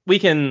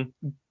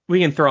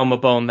throw him a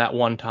bone that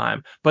one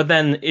time. But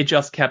then it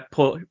just kept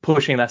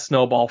pushing that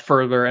snowball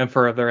further and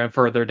further and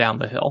further down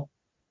the hill.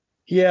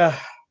 Yeah.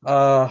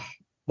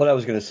 What I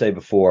was going to say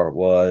before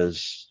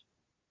was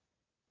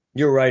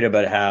you're right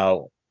about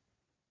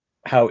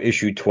how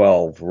issue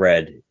 12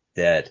 read.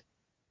 That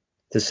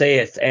to say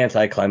it's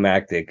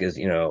anticlimactic is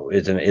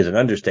an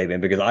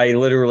understatement, because I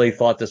literally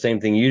thought the same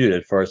thing you did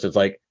at first. It's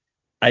like,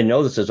 I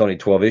know this is only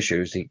 12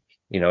 issues.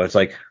 It's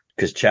like,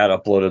 because Chad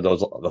uploaded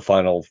the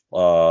final,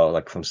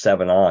 like from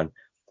 7 on,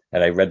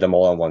 and I read them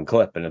all in one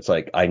clip. And it's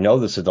like, I know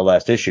this is the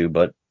last issue,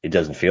 but it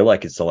doesn't feel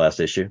like it's the last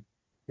issue.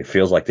 It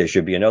feels like there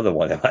should be another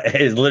one.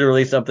 Is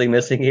literally something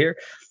missing here?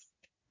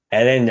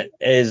 And then,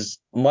 as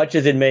much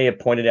as it may have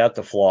pointed out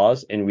the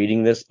flaws in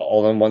reading this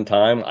all in one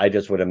time, I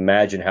just would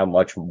imagine how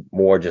much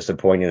more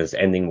disappointing this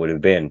ending would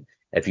have been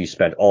if you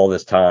spent all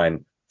this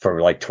time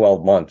for like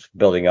 12 months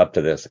building up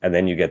to this, and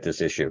then you get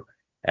this issue.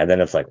 And then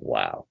it's like,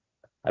 wow,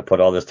 I put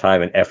all this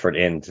time and effort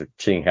into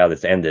seeing how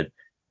this ended,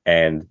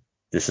 and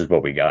this is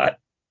what we got.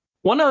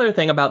 One other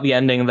thing about the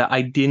ending that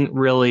I didn't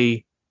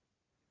really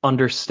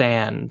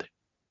understand,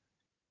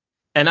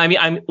 and I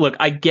mean, look,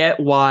 I get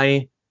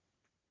why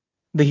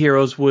the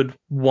heroes would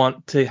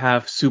want to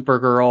have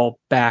Supergirl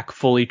back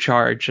fully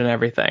charged and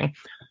everything.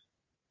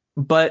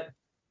 But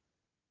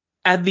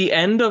at the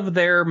end of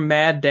their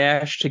mad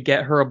dash to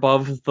get her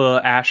above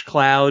the ash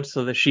cloud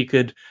so that she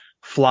could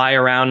fly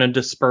around and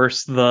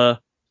disperse the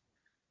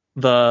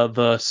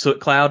soot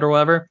cloud or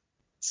whatever,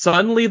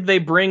 suddenly they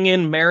bring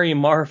in Mary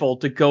Marvel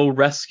to go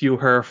rescue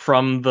her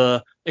from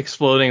the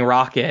exploding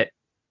rocket.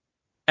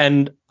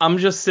 And I'm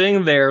just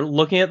sitting there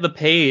looking at the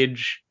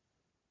page,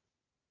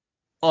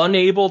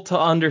 unable to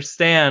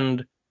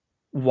understand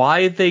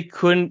why they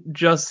couldn't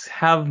just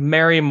have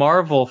Mary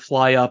Marvel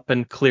fly up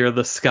and clear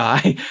the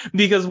sky.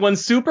 Because when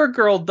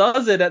Supergirl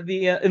does it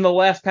in the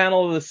last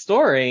panel of the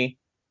story,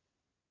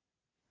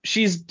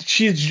 she's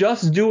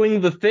just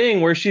doing the thing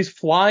where she's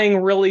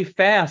flying really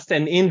fast,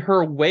 and in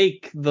her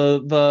wake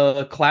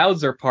the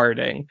clouds are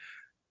parting.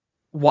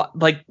 What,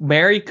 like,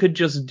 Mary could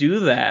just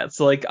do that.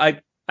 So like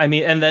I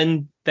mean,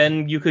 and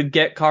then you could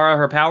get Kara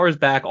her powers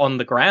back on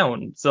the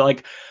ground. So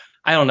like,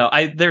 I don't know.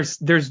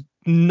 There's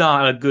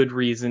not a good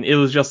reason. It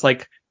was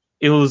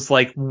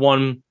like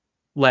one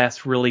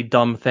last really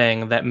dumb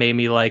thing that made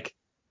me like,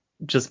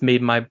 just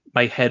made my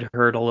head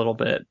hurt a little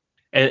bit.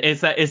 And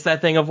it's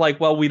that thing of like,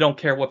 well, we don't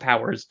care what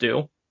powers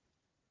do.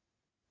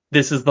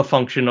 This is the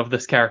function of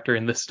this character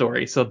in this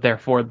story, so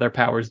therefore their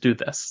powers do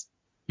this.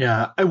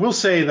 Yeah, I will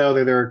say though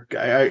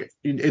that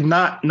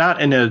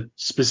not in a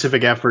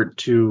specific effort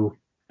to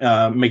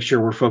make sure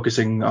we're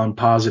focusing on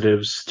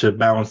positives to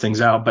balance things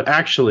out, but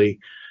actually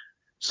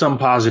some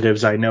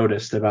positives I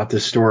noticed about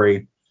this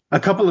story. A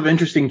couple of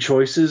interesting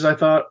choices I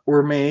thought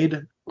were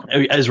made.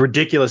 As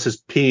ridiculous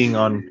as peeing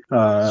on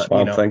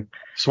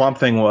Swamp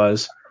Thing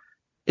was,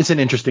 it's an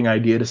interesting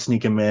idea to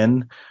sneak him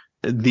in.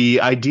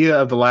 The idea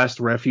of the last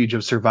refuge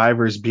of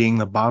survivors being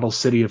the bottle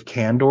city of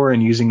Kandor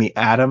and using the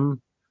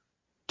atom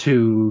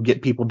to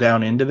get people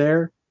down into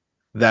there,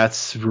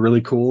 that's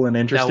really cool and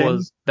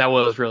interesting. That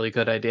was really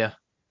good idea.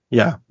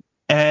 Yeah.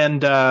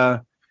 And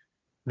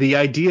the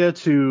idea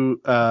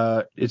to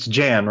it's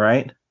Jan,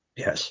 right?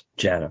 Yes,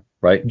 Jana,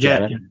 right?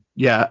 Jana.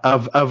 Yeah,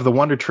 of the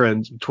Wonder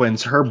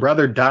Twins, her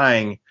brother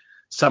dying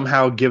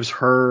somehow gives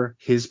her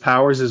his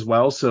powers as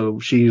well, so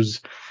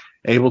she's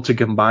able to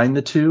combine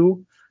the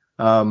two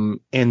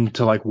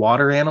into like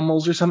water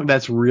animals or something.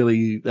 That's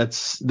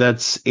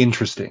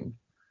interesting.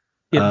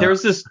 Yeah,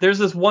 there's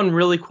this one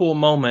really cool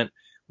moment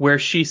where I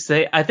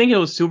think it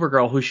was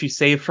Supergirl who she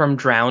saved from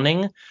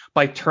drowning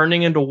by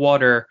turning into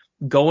water,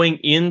 going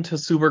into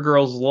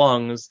Supergirl's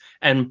lungs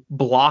and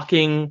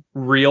blocking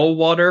real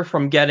water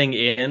from getting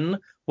in,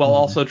 while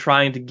also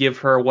trying to give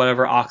her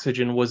whatever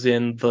oxygen was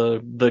in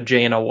the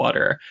Jaina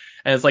water.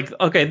 And it's like,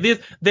 okay,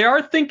 they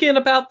are thinking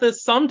about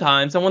this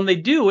sometimes, and when they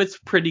do, it's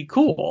pretty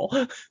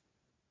cool.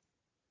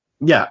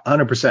 Yeah,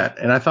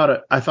 100%. And I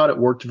thought it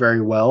worked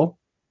very well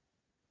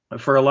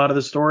for a lot of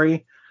the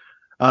story,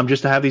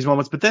 just to have these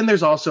moments. But then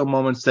there's also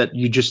moments that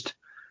you just,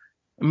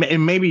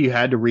 and maybe you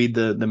had to read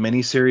the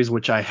miniseries,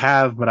 which I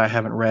have, but I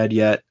haven't read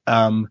yet.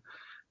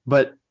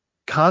 But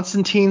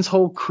Constantine's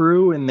whole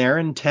crew and their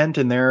intent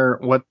and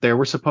what they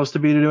were supposed to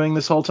be doing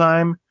this whole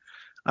time,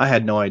 I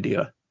had no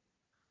idea.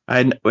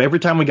 Every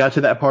time we got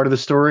to that part of the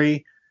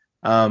story,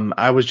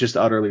 I was just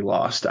utterly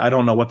lost. I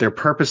don't know what their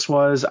purpose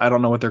was. I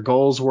don't know what their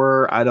goals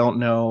were. I don't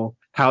know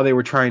how they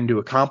were trying to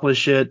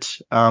accomplish it.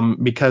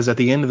 Because at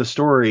the end of the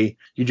story,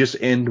 you just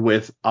end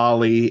with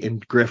Ollie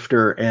and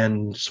Grifter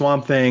and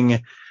Swamp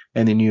Thing.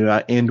 And then you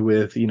end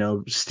with,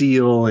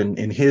 Steel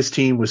and his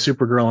team with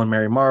Supergirl and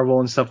Mary Marvel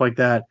and stuff like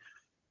that.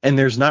 And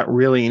there's not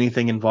really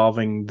anything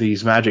involving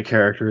these magic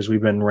characters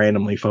we've been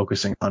randomly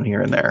focusing on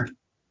here and there.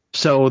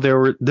 So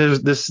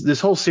there's this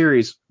whole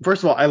series.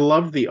 First of all, I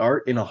loved the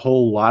art in a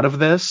whole lot of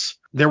this.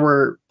 There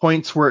were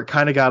points where it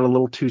kind of got a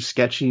little too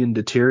sketchy and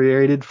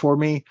deteriorated for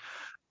me.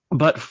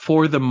 But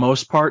for the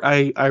most part,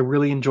 I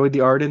really enjoyed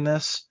the art in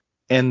this.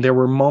 And there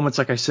were moments,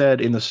 like I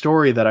said, in the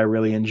story that I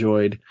really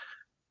enjoyed.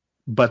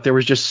 But there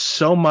was just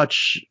so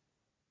much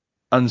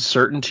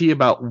uncertainty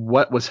about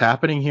what was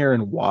happening here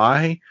and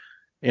why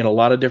in a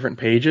lot of different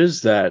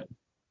pages that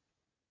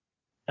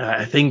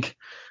I think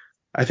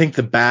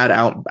the bad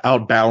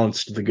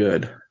outbalanced the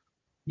good.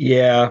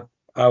 Yeah,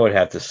 I would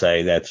have to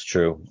say that's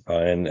true.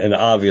 And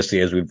obviously,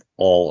 as we've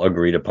all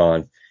agreed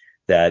upon,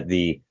 that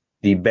the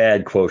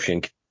bad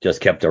quotient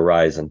just kept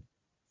arising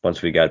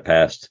once we got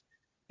past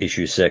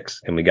issue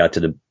 6 and we got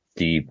to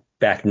the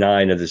back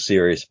 9 of the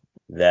series,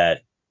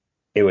 that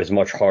it was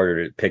much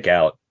harder to pick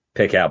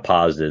out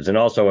positives. And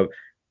also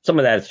some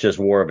of that's just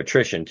war of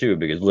attrition too,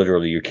 because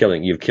literally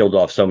you've killed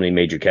off so many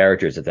major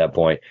characters at that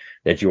point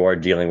that you are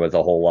dealing with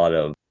a whole lot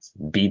of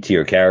B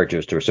tier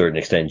characters to a certain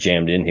extent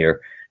jammed in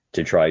here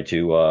to try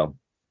to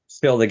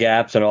fill the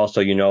gaps. And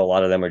also, a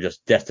lot of them are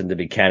just destined to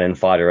be cannon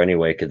fodder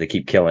anyway, because they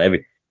keep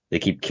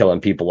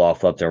killing people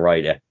off left and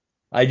right.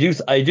 I do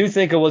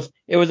think it was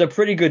a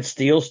pretty good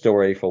Steel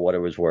story for what it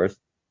was worth.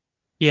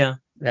 Yeah.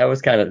 That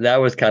was kind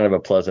of a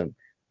pleasant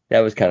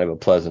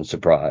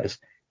surprise.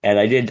 And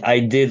I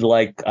did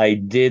like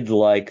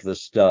the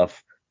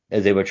stuff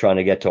as they were trying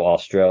to get to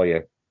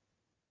Australia.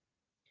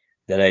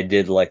 That I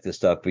did like the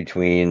stuff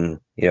between,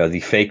 the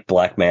fake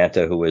Black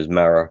Manta who was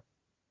Mara,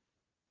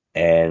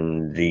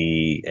 and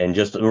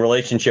just the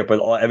relationship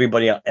with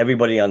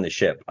everybody on the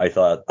ship. I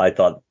thought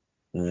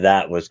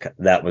that was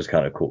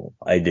kind of cool.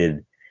 I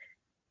did.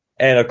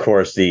 And of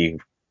course the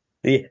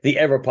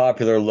ever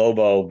popular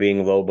Lobo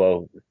being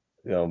Lobo,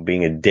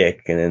 being a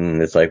dick, and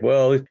then it's like,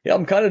 well,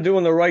 I'm kind of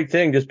doing the right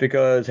thing just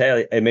because,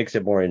 hey, it makes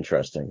it more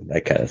interesting,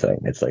 that kind of thing.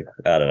 It's like,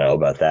 I don't know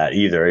about that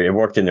either. It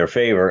worked in their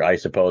favor, I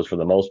suppose, for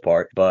the most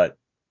part, but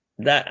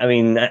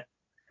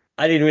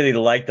I didn't really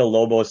like the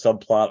Lobo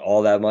subplot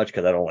all that much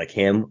because I don't like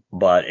him,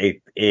 but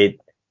I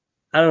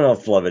don't know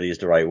if levity is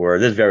the right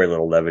word. There's very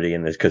little levity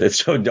in this because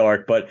it's so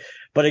dark, but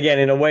again,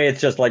 in a way,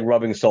 it's just like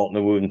rubbing salt in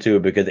the wound too,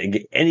 because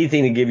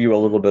anything to give you a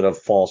little bit of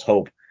false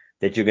hope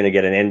that you're going to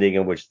get an ending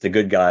in which the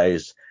good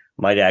guys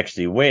might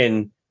actually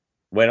win,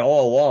 when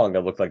all along it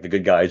looked like the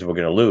good guys were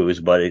going to lose,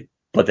 but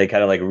they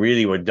kind of like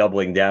really were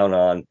doubling down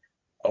on,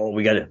 oh,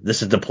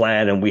 this is the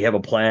plan, and we have a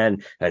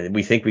plan, and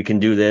we think we can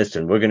do this,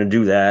 and we're going to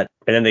do that.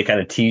 And then they kind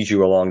of tease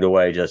you along the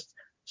way.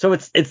 So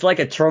it's like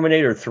a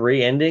Terminator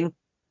 3 ending,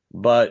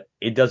 but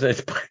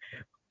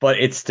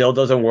it still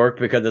doesn't work,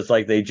 because it's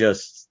like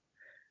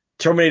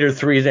Terminator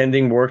 3's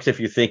ending works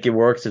if you think it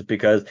works. It's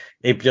because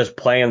they just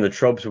play on the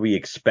tropes we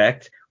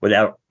expect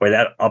without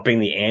upping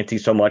the ante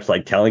so much,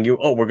 like telling you,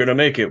 oh, we're going to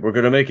make it. We're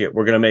going to make it.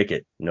 We're going to make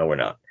it. No, we're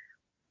not.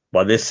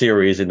 Well, this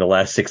series in the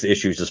last 6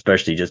 issues,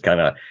 especially, just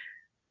kind of,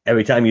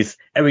 every time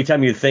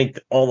you think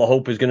all the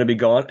hope is going to be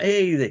gone,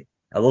 hey,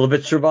 a little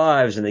bit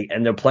survives,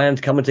 and their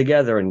plan's coming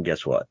together. And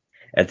guess what?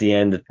 At the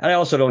end, I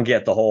also don't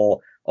get the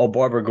whole, oh,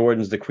 Barbara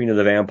Gordon's the queen of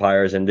the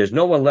vampires, and there's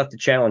no one left to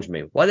challenge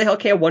me. Why the hell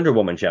can't Wonder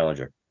Woman challenge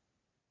her?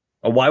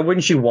 Or why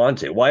wouldn't she want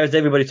to? Why is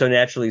everybody so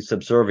naturally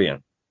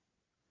subservient?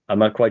 I'm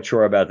not quite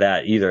sure about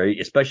that either,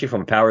 especially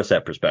from a power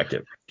set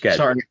perspective.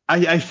 Sorry,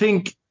 I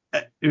think,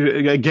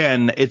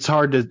 again, it's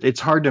hard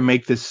to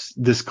make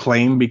this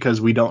claim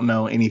because we don't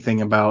know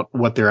anything about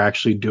what they're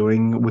actually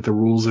doing with the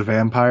rules of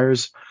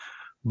vampires.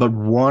 But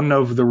one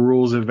of the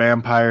rules of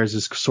vampires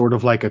is sort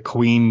of like a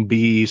queen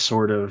bee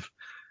sort of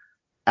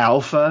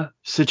alpha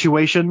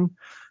situation.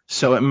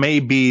 So it may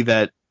be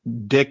that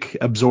Dick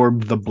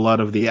absorbed the blood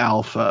of the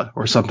alpha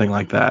or something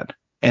like that,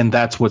 and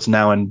that's what's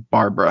now in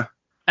Barbara.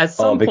 At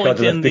some point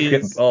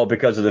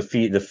because of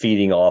the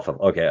feeding off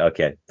of.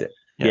 Okay.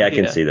 Yeah, I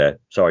can see that.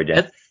 Sorry,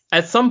 Dan.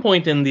 At some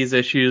point in these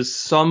issues,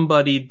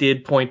 somebody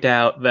did point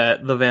out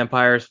that the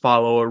vampires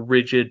follow a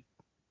rigid,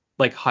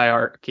 like,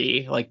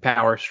 hierarchy, like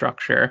power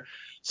structure.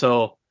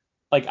 So,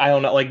 like, I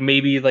don't know, like,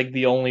 maybe like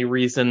the only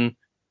reason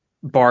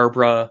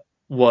Barbara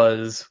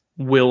was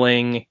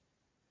willing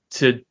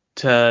to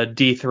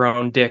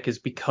dethrone Dick is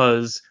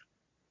because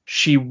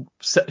she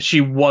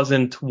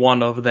wasn't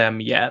one of them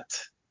yet.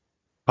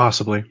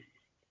 Possibly.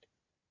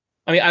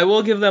 I mean, I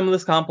will give them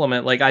this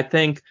compliment. Like, I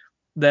think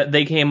that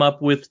they came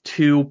up with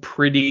 2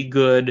 pretty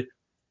good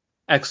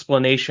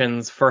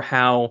explanations for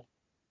how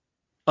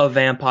a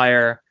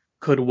vampire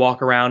could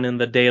walk around in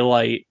the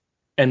daylight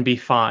and be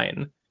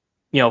fine.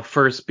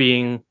 First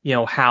being,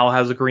 Hal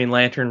has a Green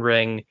Lantern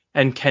ring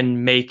and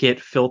can make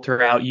it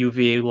filter out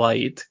UV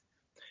light.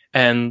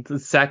 And the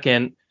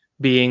second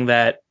being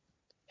that,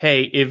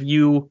 hey, if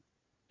you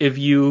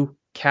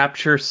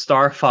capture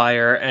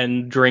Starfire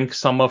and drink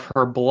some of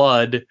her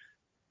blood,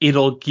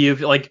 it'll give,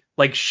 like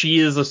she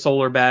is a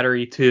solar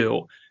battery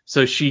too,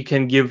 so she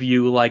can give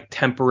you like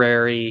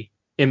temporary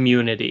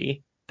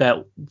immunity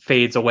that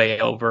fades away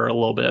over a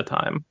little bit of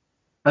time.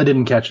 I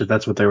didn't catch it.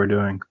 That's what they were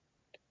doing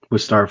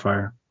with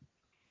Starfire.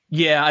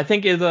 Yeah, I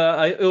think it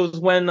was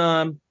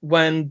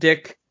when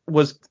Dick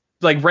was,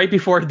 like, right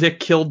before Dick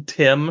killed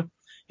Tim.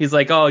 He's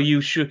like, oh,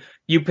 you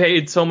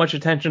paid so much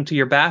attention to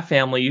your Bat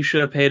family, you should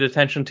have paid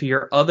attention to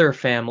your other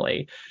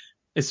family.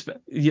 It's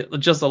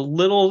just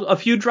a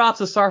few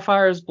drops of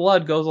Starfire's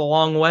blood goes a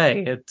long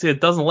way.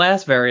 It doesn't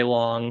last very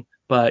long,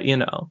 but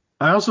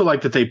I also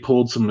like that they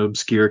pulled some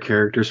obscure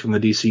characters from the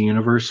DC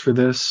universe for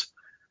this.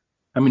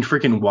 I mean,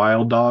 freaking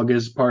Wild Dog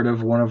is part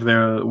of one of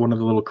the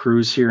little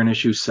crews here in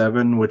issue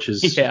 7, which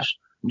is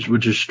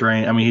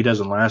strange. I mean, he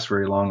doesn't last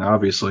very long,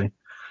 obviously.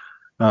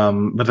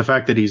 But the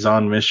fact that he's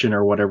on mission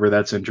or whatever,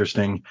 that's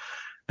interesting.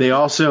 They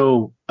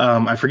also,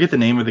 I forget the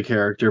name of the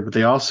character, but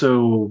they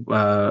also,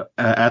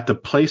 at the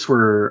place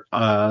where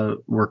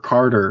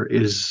Carter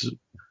is,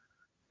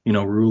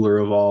 ruler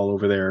of all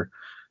over there,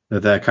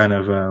 that kind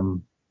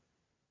of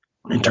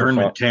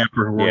internment camp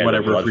or Yeah, the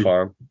whatever. blood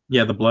farm.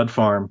 Yeah, the blood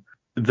farm.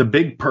 The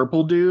big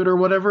purple dude or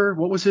whatever.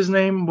 What was his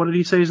name? What did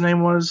he say his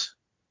name was?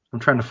 I'm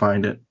trying to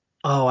find it.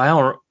 Oh, I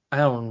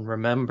don't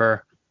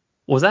remember.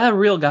 Was that a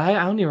real guy?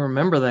 I don't even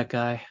remember that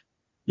guy.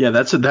 Yeah,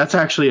 that's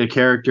actually a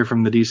character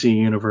from the DC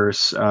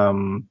universe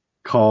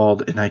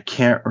called, and I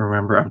can't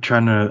remember. I'm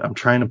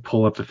trying to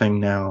pull up the thing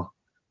now.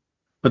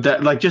 But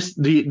that, like,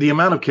 just the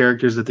amount of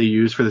characters that they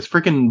use for this,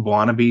 freaking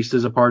Wannabeast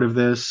is a part of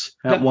this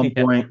at one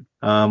Yeah.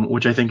 point,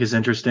 which I think is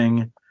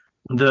interesting.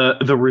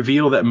 The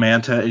reveal that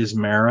Manta is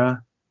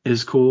Mara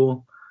is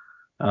cool.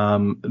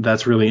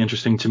 That's really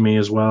interesting to me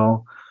as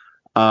well.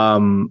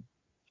 Um,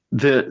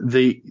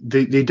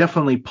 they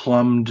definitely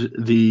plumbed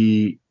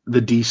the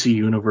DC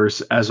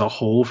universe as a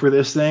whole for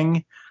this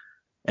thing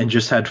and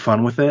just had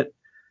fun with it,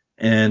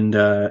 and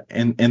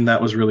that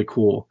was really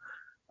cool.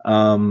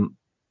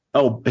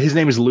 Oh, his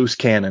name is Loose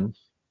Cannon.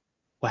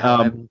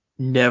 Wow, I've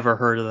never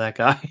heard of that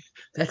guy.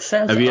 That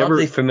sounds Have you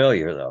oddly ever-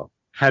 familiar, though.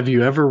 Have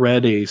you ever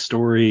read a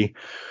story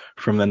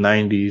from the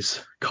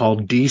 90s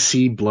called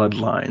DC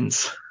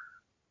Bloodlines?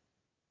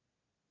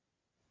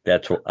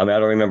 That's what, I mean, I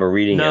don't remember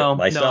reading No, it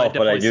myself,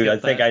 but I definitely do. I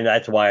skipped think that.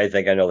 that's why I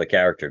think I know the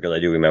character, because I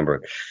do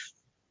remember it.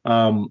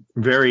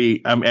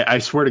 I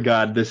swear to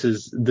God, this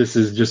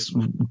is just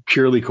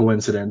purely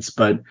coincidence,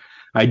 but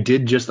I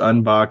did just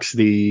unbox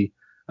the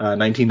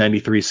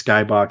 1993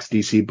 Skybox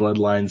DC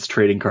Bloodlines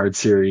trading card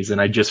series, and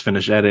I just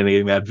finished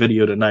editing that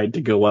video tonight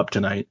to go up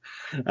tonight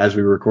as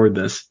we record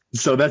this.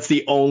 So that's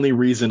the only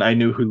reason I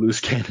knew who Loose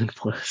Cannon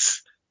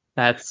was.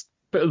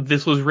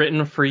 This was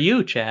written for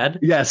you, Chad.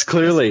 Yes,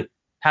 clearly.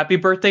 Happy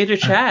birthday to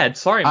Chad.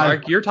 Sorry,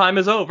 Mark, your time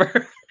is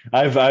over.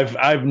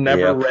 I've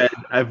never Yep. read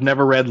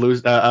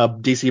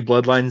DC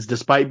Bloodlines,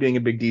 despite being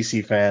a big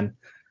DC fan.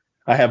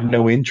 I have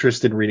no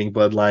interest in reading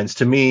Bloodlines.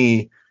 To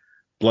me,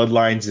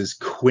 Bloodlines is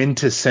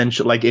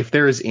quintessential. Like, if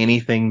there is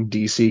anything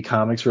DC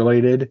Comics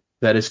related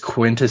that is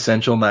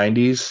quintessential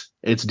 90s,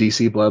 it's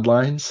DC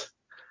Bloodlines.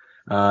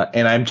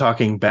 And I'm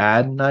talking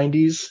bad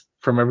 90s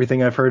from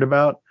everything I've heard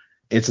about.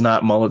 It's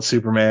not Mullet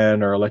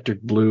Superman or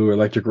Electric Blue or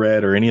Electric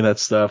Red or any of that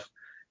stuff.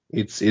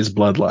 It's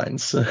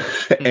Bloodlines,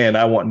 and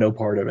I want no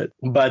part of it.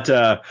 But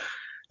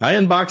I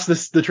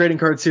unboxed the trading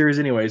card series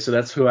anyway, so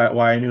that's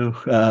why I knew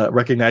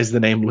recognized the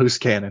name Loose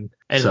Cannon.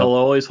 And So he'll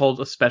always hold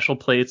a special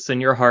place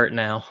in your heart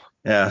now.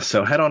 yeah,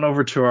 so head on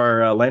over to our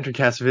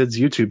LanternCast Vids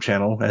YouTube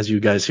channel as you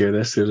guys hear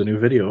this. There's a new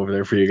video over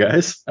there for you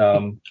guys.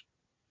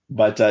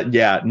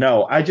 Yeah,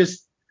 no, I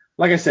just,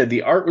 like I said,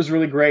 the art was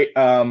really great.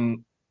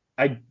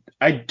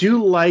 I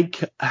do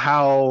like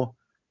how,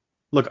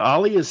 look,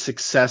 Ollie is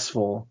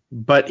successful,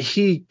 but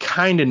he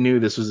kind of knew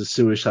this was a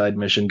suicide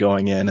mission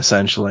going in,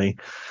 essentially.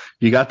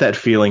 You got that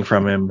feeling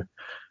from him.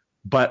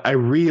 But I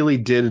really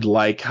did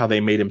like how they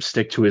made him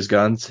stick to his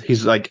guns.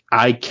 He's like,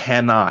 I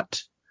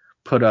cannot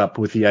put up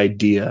with the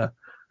idea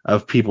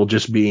of people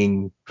just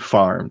being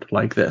farmed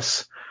like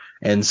this.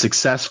 And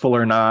successful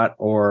or not,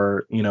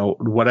 or, you know,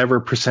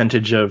 whatever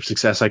percentage of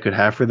success I could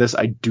have for this,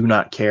 I do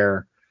not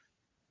care.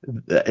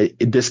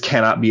 This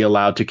cannot be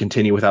allowed to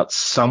continue without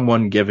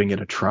someone giving it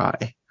a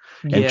try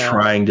and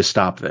trying to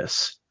stop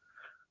this.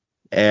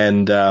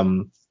 And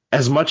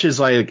as much as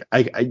like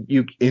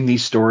you in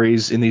these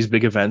stories, in these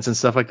big events and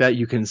stuff like that,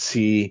 you can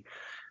see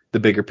the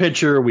bigger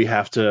picture. We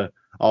have to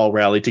all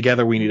rally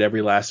together. We need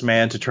every last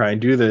man to try and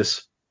do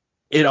this.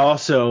 It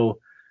also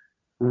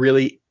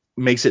really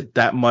makes it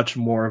that much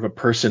more of a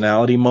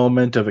personality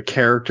moment, of a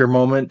character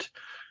moment,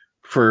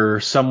 for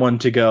someone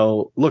to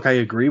go, look, I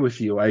agree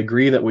with you. I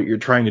agree that what you're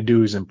trying to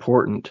do is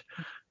important,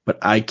 but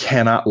I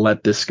cannot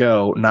let this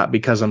go, not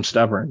because I'm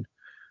stubborn,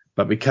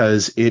 but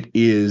because it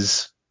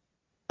is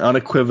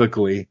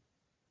unequivocally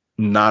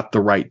not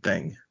the right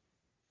thing.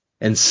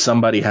 And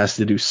somebody has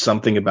to do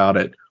something about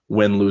it,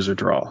 win, lose, or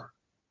draw.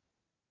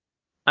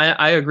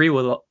 I agree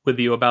with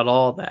you about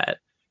all that.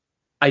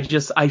 I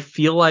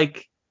feel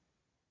like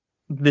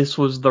this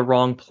was the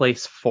wrong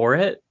place for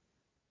it.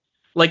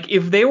 Like,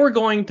 if they were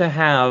going to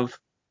have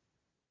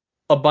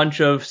a bunch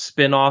of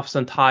spin-offs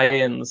and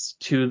tie-ins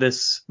to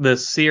this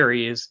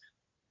series,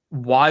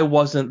 why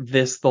wasn't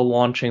this the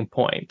launching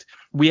point?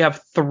 We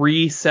have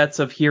 3 sets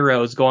of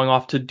heroes going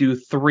off to do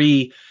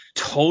 3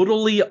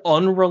 totally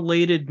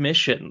unrelated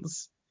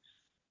missions.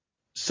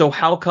 So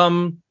how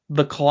come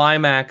the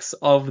climax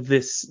of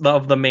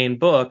the main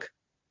book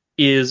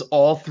is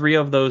all 3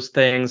 of those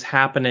things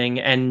happening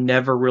and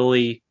never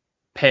really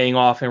paying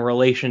off in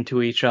relation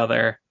to each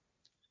other,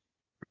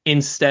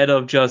 instead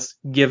of just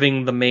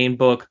giving the main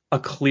book a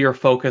clear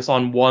focus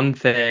on one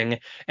thing?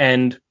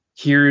 And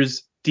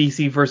here's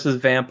DC versus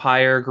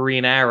Vampire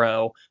Green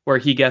Arrow, where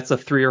he gets a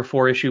 3 or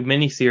 4 issue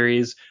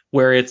miniseries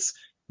where it's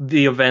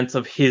the events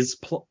of his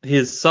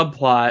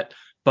subplot,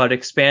 but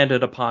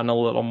expanded upon a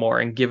little more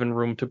and given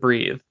room to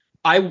breathe.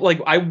 I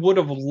would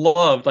have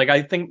loved, like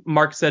I think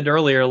Mark said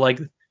earlier,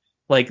 like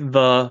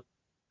the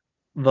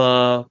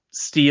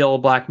Steel,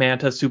 Black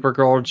Manta,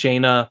 Supergirl,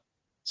 Jaina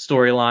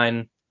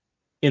storyline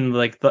in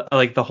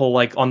the whole,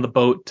 like, on the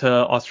boat to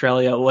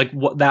Australia, like,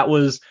 what, that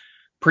was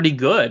pretty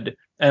good.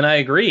 And I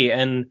agree.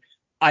 And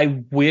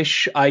I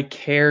wish I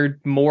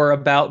cared more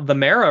about the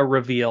Mara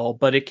reveal,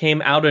 but it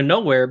came out of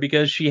nowhere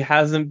because she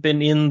hasn't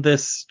been in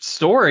this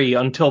story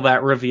until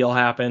that reveal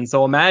happened.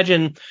 So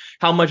imagine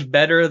how much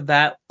better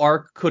that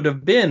arc could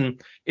have been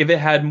if it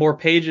had more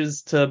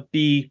pages to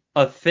be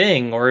a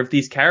thing, or if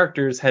these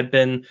characters had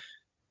been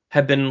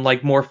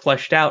like more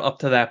fleshed out up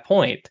to that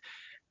point.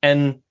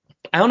 And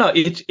I don't know,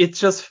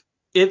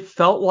 it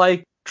felt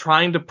like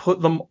trying to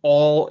put them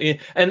all in.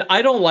 And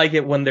I don't like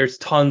it when there's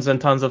tons and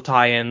tons of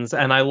tie-ins,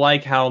 and I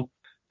like how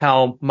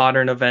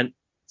modern event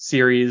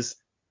series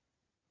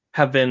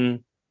have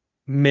been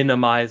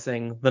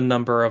minimizing the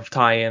number of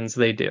tie-ins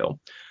they do.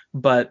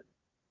 But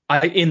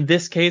in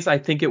this case, I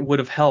think it would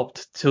have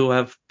helped to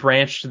have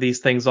branched these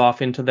things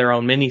off into their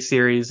own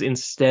miniseries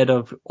instead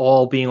of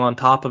all being on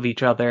top of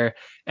each other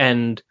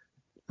and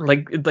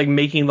like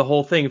making the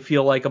whole thing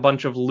feel like a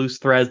bunch of loose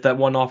threads that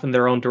went off in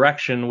their own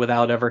direction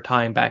without ever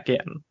tying back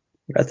in.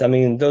 That's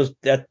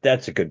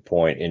a good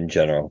point in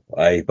general.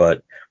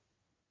 But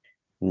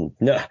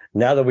no,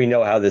 now that we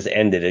know how this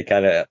ended, it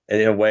kind of,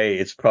 in a way,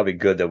 it's probably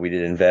good that we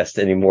didn't invest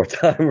any more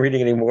time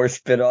reading any more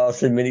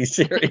spin-offs and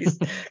miniseries,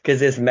 because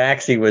this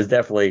Maxi was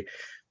definitely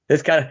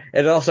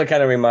it also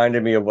kind of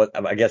reminded me of what,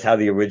 I guess, how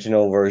the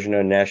original version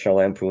of National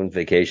Lampoon's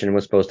Vacation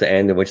was supposed to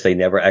end, in which they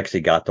never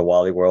actually got to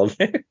Wally World.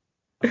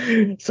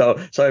 So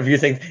if you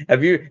think,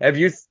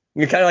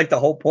 you kind of like the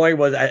whole point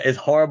was, as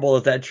horrible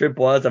as that trip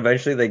was,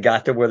 eventually they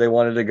got to where they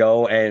wanted to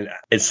go, and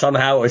it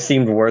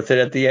seemed worth it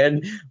at the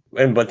end.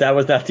 But that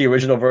was not the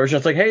original version.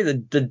 It's like, hey,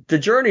 the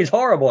journey's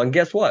horrible, and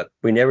guess what?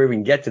 We never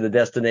even get to the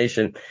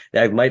destination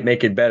that might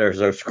make it better.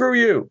 So screw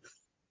you.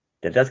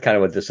 That's kind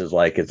of what this is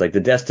like. It's like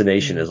the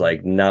destination is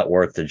like not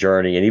worth the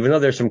journey. And even though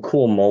there's some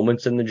cool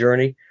moments in the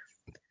journey,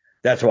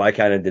 that's why I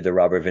kind of did the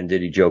Robert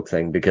Venditti joke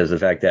thing, because the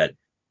fact that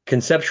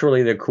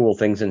conceptually there are cool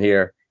things in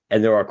here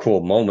and there are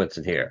cool moments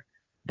in here.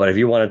 But if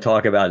you want to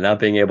talk about not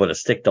being able to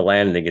stick the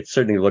landing, it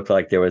certainly looked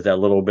like there was that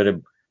little bit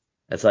of,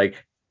 it's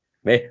like,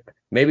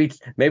 maybe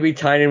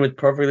Tynan was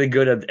perfectly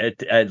good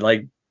at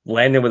like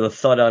landing with a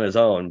thud on his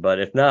own. But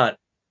if not,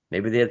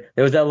 maybe there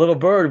was that little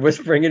bird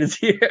whispering in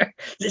his ear,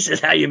 this is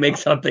how you make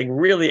something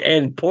really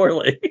end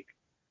poorly.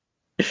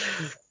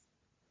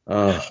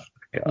 Oh,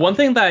 God. One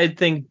thing that I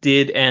think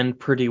did end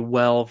pretty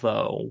well,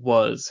 though,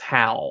 was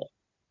Hal.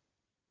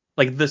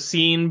 Like the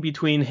scene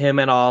between him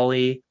and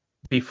Ollie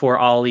before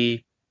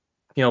Ollie,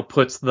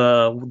 puts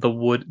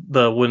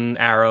the wooden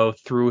arrow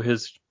through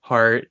his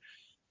heart.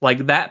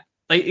 Like that,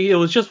 like it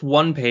was just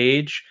one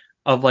page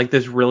of like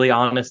this really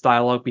honest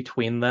dialogue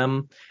between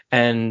them,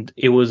 and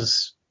it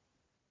was,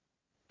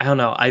 I don't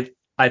know,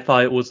 I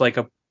thought it was like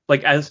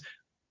as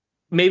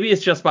maybe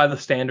it's just by the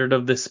standard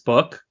of this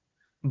book,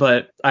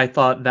 but I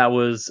thought that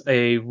was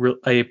a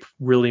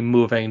really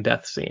moving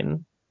death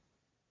scene.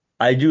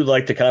 I do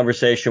like the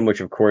conversation,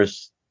 which of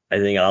course I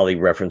think Ollie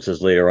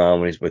references later on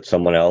when he's with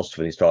someone else,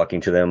 when he's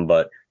talking to them.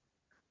 But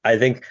I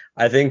think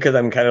because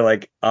I'm kind of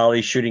like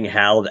Ollie shooting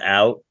Hal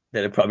out,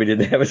 that it probably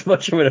didn't have as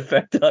much of an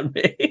effect on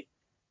me.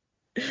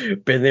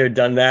 Been there,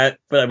 done that,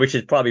 but which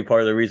is probably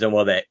part of the reason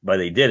why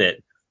they did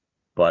it.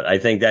 But I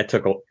think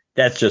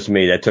that's just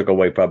me. That took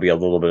away probably a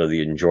little bit of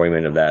the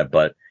enjoyment of that.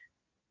 But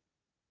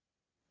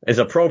it's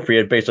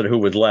appropriate based on who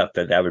was left,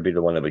 that would be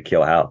the one that would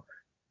kill Hal.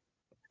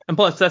 And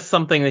plus, that's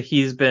something that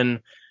he's been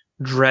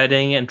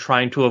dreading and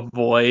trying to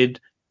avoid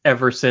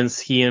ever since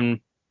he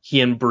and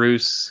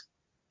Bruce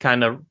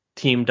kind of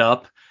teamed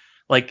up.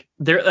 Like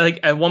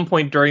at one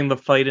point during the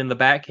fight in the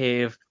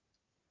Batcave,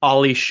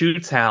 Ollie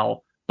shoots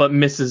Hal but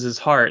misses his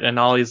heart, and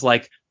Ollie's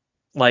like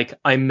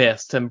I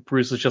missed, and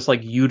Bruce was just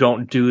like, you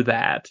don't do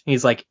that.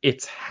 He's like,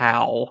 it's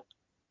Hal.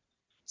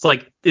 It's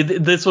like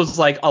this was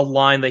like a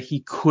line that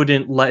he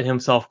couldn't let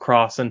himself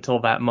cross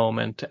until that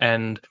moment,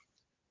 and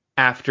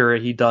after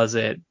he does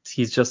it,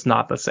 he's just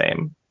not the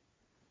same.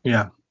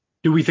 Yeah.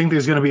 Do we think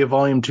there's going to be a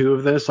volume 2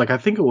 of this? Like, I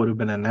think it would have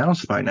been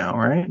announced by now,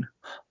 right?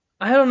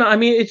 I don't know. I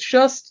mean, it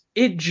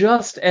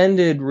just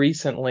ended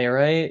recently,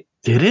 right?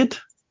 Did it?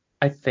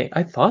 I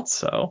thought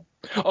so.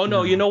 Oh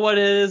no, you know what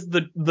it is?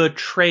 The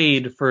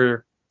trade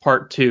for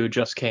part 2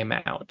 just came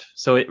out.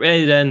 So it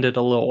ended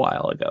a little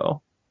while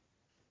ago.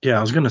 Yeah,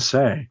 I was going to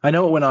say. I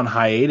know it went on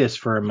hiatus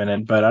for a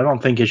minute, but I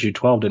don't think issue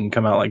 12 didn't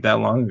come out like that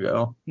long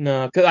ago.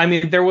 No, cuz I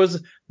mean there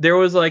was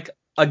like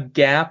a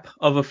gap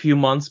of a few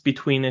months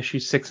between issue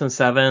 6 and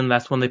 7.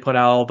 That's when they put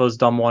out all those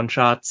dumb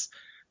one-shots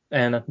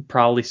and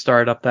probably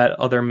started up that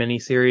other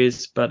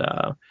miniseries, but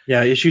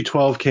yeah, issue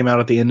 12 came out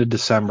at the end of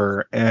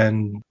December,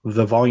 and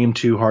the volume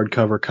 2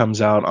 hardcover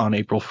comes out on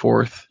April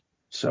 4th.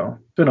 So,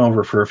 it's been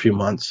over for a few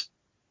months.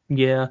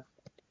 Yeah.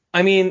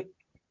 I mean,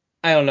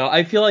 I don't know.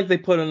 I feel like they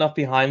put enough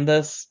behind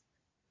this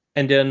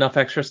and did enough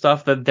extra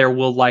stuff that there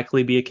will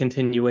likely be a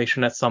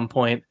continuation at some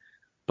point,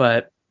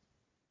 but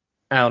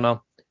I don't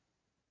know.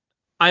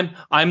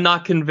 I'm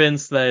not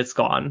convinced that it's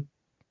gone.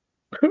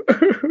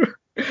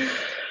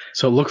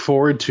 So look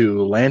forward to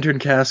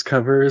LanternCast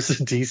covers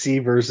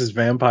DC versus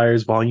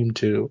Vampires Volume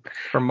 2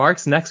 for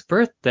Mark's next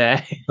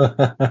birthday.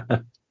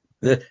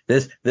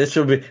 This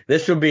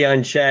will be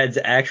on Chad's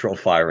actual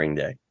firing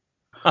day.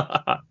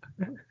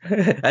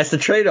 That's the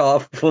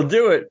trade-off. We'll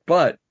do it,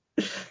 but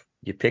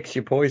you pick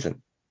your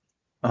poison.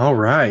 All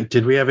right.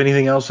 Did we have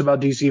anything else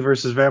about DC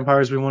versus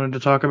vampires we wanted to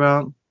talk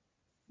about?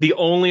 The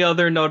only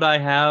other note I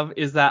have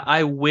is that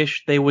I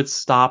wish they would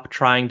stop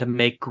trying to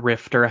make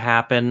Grifter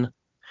happen.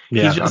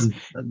 Yeah, He's just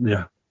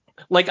yeah.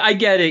 like, I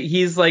get it.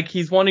 He's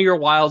one of your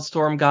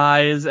Wildstorm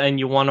guys, and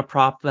you want to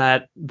prop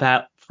that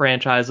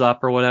franchise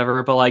up or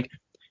whatever. But like,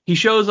 he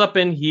shows up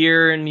in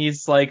here, and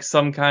he's like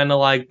some kind of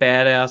like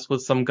badass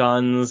with some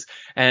guns,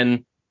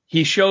 and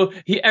he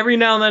every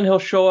now and then he'll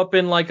show up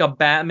in like a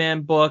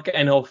Batman book,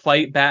 and he'll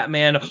fight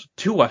Batman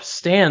to a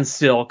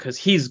standstill because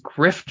he's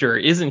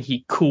Grifter. Isn't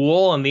he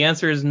cool? And the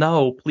answer is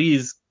no.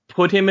 Please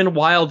put him in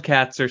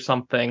Wildcats or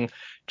something.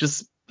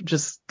 Just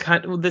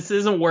kind of, this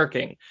isn't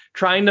working.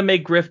 Trying to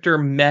make Grifter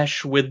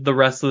mesh with the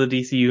rest of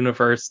the DC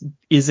universe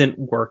isn't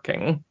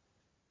working.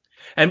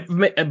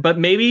 But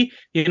maybe,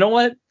 you know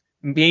what?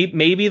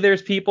 Maybe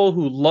there's people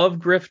who love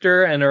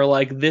Grifter and are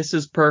like, this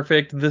is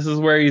perfect. This is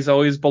where he's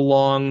always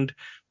belonged.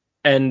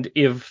 And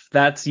if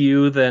that's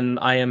you, then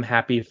I am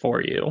happy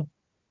for you.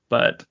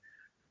 But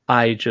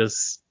I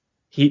just,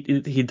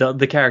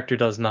 the character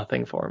does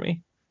nothing for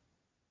me.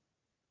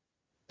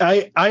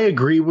 I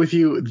agree with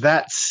you.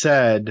 That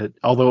said,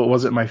 although it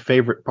wasn't my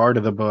favorite part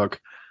of the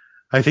book,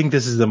 I think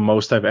this is the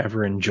most I've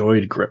ever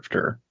enjoyed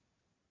Grifter.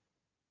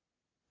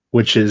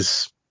 Which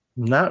is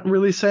not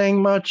really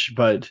saying much,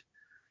 but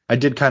I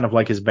did kind of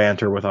like his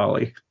banter with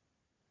Ollie.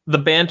 The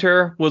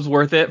banter was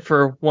worth it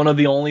for one of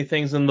the only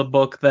things in the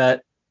book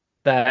that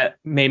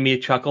made me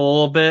chuckle a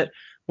little bit,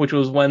 which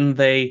was when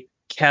they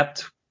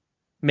kept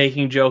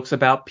making jokes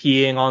about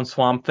peeing on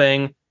Swamp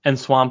Thing, and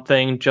Swamp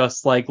Thing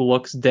just like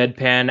looks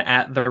deadpan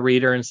at the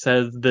reader and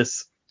says,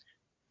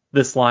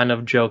 this line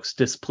of jokes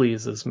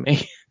displeases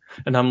me.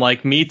 And I'm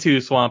like, me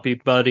too, Swampy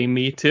buddy,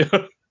 me too.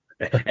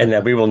 And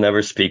that we will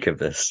never speak of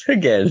this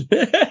again.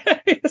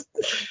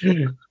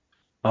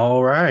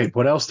 All right.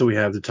 What else do we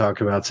have to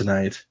talk about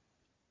tonight?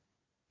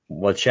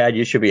 Well, Chad,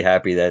 you should be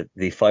happy that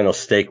the final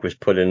stake was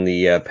put in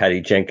the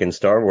Patty Jenkins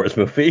Star Wars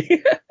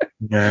movie.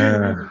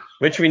 Yeah.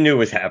 Which we knew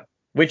was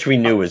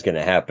going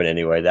to happen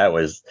anyway.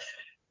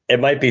 It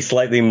might be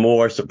slightly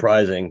more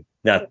surprising,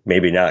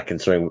 maybe not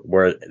considering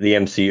where the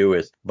MCU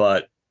is,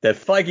 but that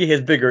Feige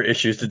has bigger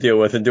issues to deal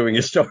with than doing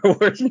a Star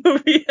Wars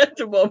movie at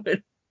the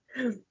moment.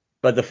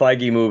 But the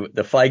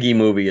Feige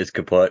movie is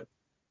kaput.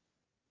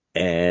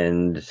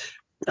 And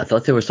I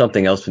thought there was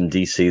something else from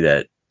DC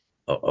that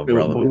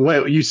relevant.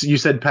 Wait, you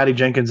said Patty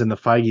Jenkins in the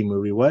Feige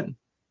movie. What?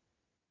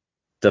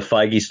 The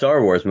Feige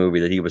Star Wars movie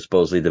that he was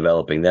supposedly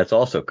developing, that's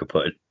also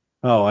kaput.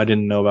 Oh, I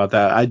didn't know about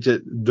that.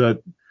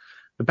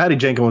 The Patty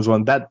Jenkins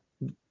one,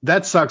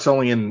 that sucks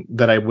only in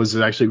that I was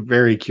actually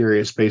very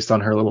curious based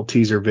on her little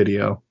teaser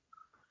video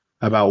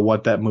about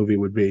what that movie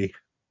would be.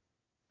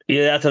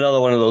 Yeah, that's another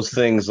one of those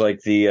things,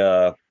 like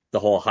the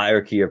whole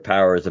hierarchy of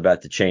power is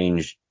about to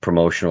change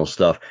promotional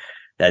stuff.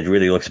 That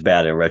really looks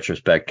bad in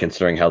retrospect,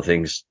 considering how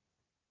things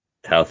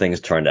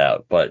turned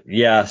out. But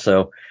yeah,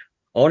 so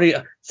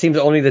seems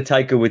only the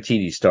Taika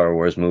Waititi Star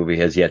Wars movie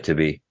has yet to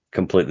be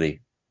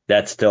completely.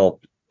 That's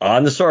still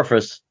on the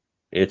surface.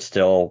 It's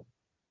still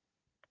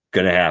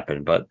gonna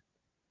happen, but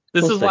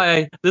this is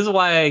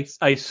why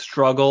I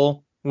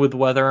struggle with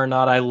whether or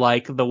not I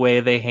like the way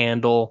they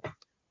handle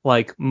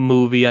like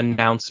movie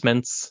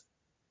announcements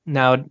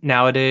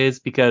nowadays,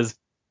 because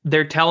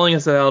they're telling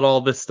us about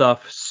all this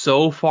stuff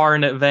so far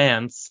in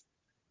advance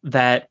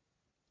that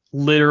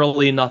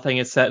literally nothing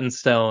is set in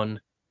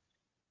stone.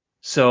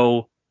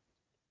 So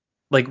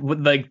we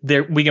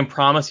can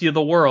promise you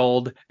the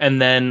world, and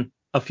then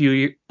a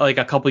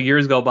couple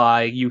years go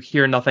by, you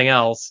hear nothing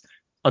else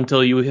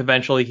until you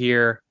eventually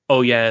hear,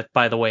 oh yeah,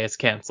 by the way, it's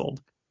canceled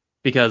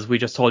because we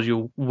just told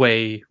you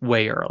way,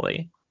 way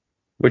early.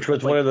 Which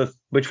was one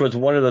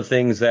of the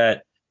things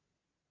that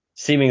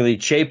seemingly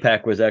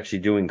Chapek was actually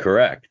doing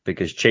correct,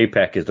 because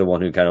Chapek is the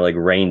one who kind of like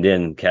reined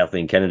in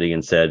Kathleen Kennedy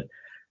and said,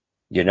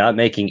 you're not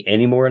making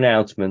any more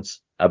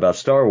announcements about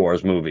Star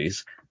Wars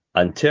movies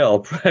until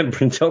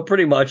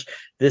pretty much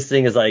this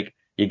thing is like,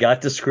 you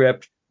got the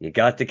script, you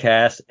got the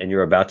cast, and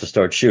you're about to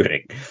start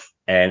shooting.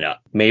 And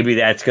maybe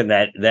that's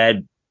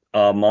that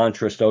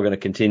mantra is still going to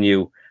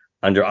continue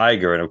under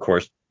Iger. And of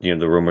course, the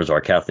rumors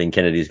are Kathleen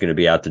Kennedy is going to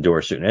be out the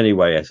door soon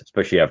anyway,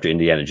 especially after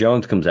Indiana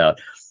Jones comes out.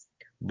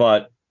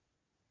 But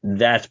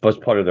that's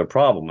part of their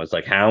problem. It's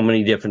like, how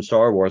many different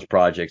Star Wars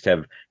projects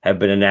have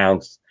been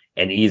announced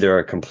and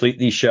either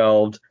completely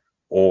shelved,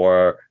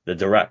 or the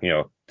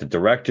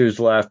directors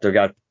left or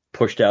got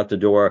pushed out the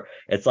door.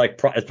 It's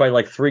probably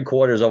like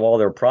 3/4 of all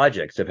their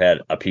projects have had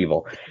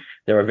upheaval.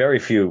 There are very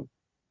few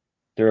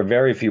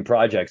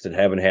projects that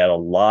haven't had a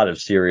lot of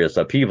serious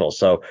upheaval.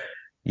 So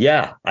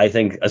yeah, I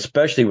think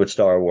especially with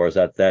Star Wars,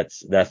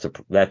 that's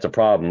a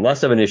problem.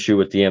 Less of an issue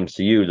with the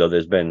MCU, though.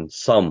 There's been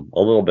a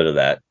little bit of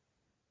that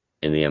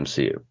in the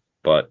MCU,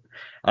 but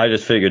I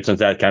just figured, since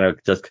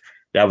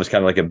that was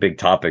kind of like a big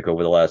topic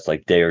over the last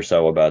like day or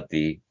so about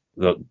the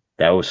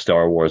that was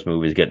Star Wars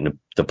movies getting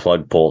the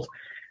plug pulled.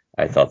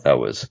 I thought that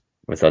was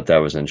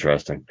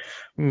interesting.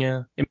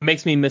 Yeah, it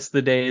makes me miss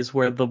the days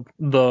where the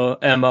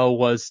MO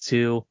was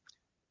to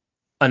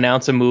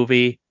announce a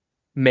movie,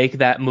 make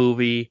that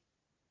movie,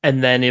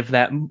 and then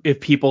if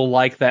people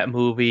like that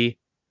movie,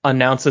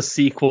 announce a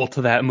sequel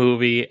to that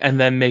movie, and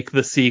then make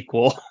the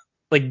sequel.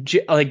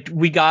 like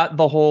we got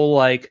the whole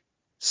like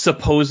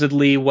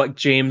supposedly what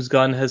James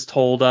Gunn has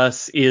told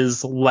us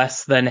is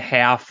less than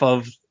half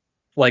of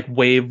like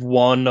wave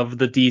 1 of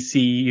the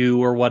DCU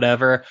or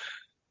whatever.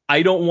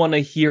 I don't want to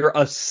hear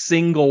a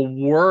single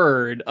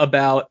word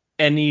about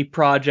any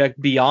project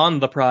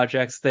beyond the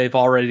projects they've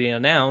already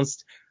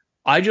announced.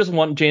 I just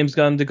want James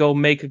Gunn to go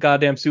make a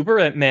goddamn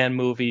Superman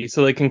movie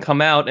so they can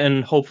come out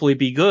and hopefully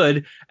be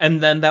good,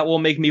 and then that will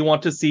make me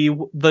want to see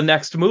the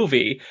next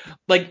movie.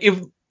 Like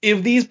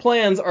if these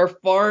plans are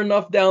far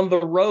enough down the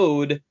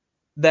road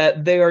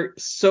that they are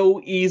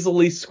so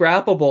easily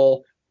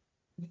scrappable,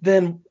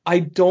 then I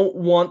don't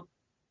want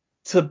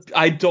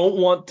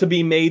to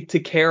be made to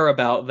care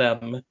about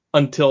them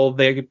until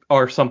they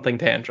are something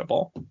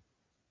tangible.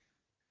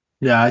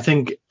 Yeah, I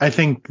think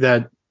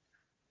that,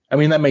 I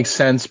mean, that makes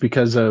sense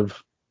because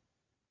of,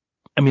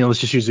 I mean, let's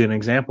just use an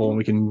example, and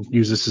we can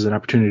use this as an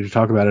opportunity to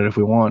talk about it if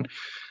we want.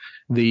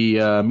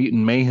 The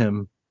Mutant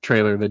Mayhem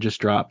trailer that just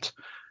dropped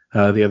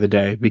the other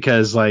day,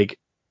 because like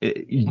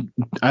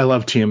I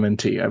love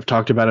TMNT. I've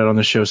talked about it on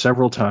the show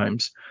several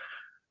times.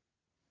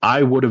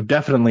 I would have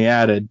definitely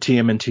added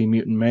TMNT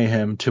Mutant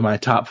Mayhem to my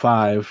top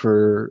 5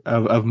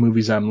 of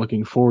movies I'm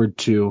looking forward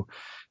to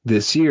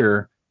this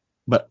year.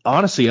 But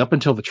honestly, up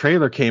until the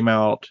trailer came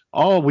out,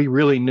 all we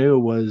really knew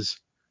was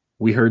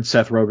we heard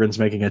Seth Rogen's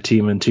making a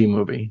TMNT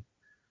movie.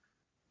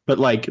 But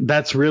like,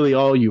 that's really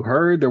all you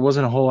heard. There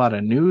wasn't a whole lot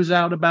of news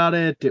out about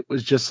it. It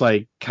was just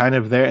like kind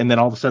of there. And then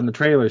all of a sudden the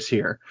trailer's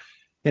here,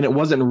 and it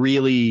wasn't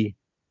really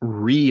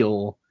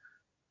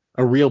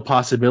a real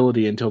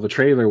possibility until the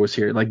trailer was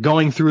here. Like,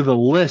 going through the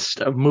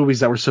list of movies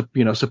that were,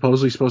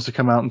 supposedly supposed to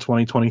come out in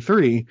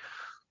 2023,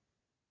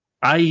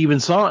 I even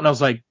saw it and I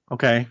was like,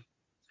 okay,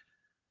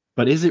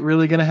 but is it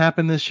really going to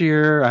happen this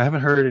year? I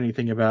haven't heard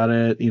anything about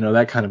it,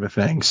 that kind of a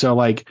thing. So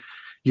like,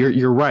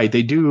 you're right.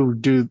 They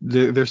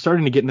they're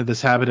starting to get into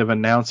this habit of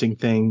announcing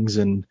things,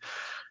 and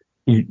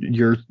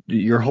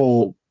your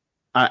whole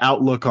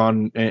outlook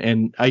on,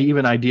 and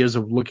even ideas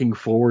of looking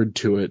forward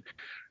to it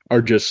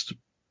are just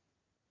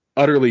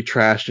utterly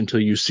trashed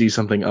until you see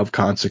something of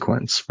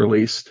consequence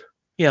released.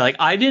 Yeah, like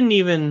I didn't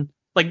even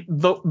like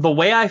the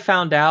way I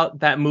found out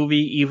that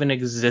movie even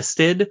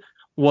existed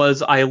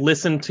was I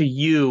listened to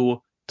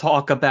you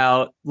talk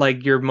about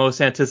like your most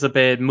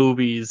anticipated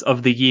movies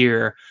of the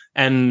year,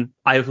 and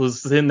I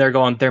was sitting there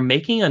going, they're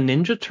making a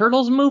Ninja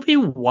Turtles movie?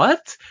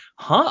 What?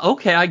 Huh?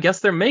 Okay, I guess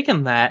they're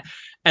making that.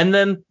 And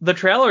then the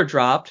trailer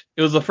dropped.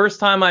 It was the first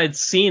time I had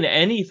seen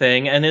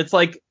anything, and it's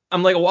like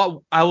I'm like,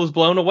 wow, I was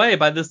blown away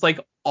by this like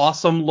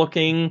awesome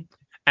looking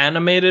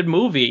animated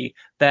movie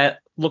that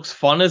looks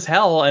fun as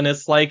hell, and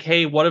it's like,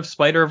 hey, what if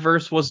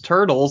Spider-Verse was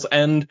Turtles?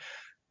 And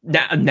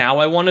now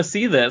I want to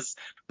see this.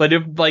 But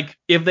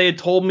if they had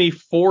told me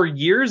 4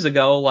 years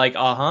ago, like,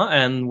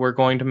 and we're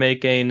going to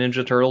make a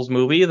Ninja Turtles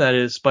movie that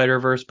is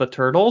Spider-Verse but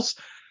Turtles,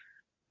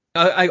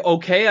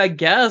 I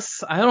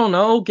guess, I don't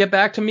know, get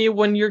back to me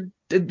when you're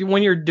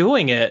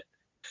doing it.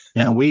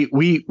 Yeah,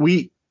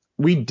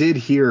 we did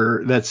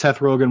hear that Seth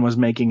Rogen was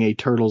making a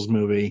Turtles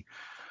movie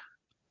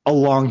a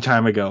long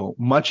time ago,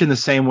 much in the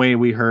same way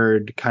we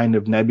heard kind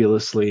of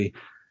nebulously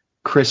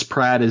Chris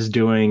Pratt is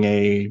doing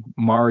a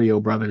Mario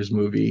Brothers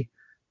movie,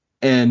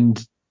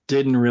 and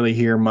didn't really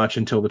hear much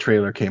until the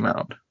trailer came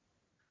out.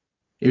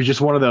 It was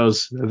just one of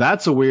those,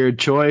 that's a weird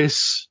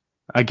choice,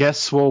 I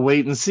guess we'll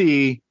wait and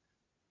see.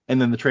 And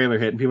then the trailer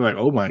hit and people are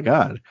like, oh my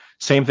God.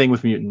 Same thing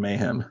with Mutant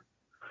Mayhem.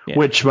 Yeah.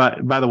 Which,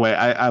 by the way,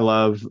 I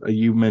love.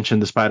 You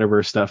mentioned the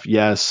Spider-Verse stuff.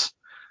 Yes.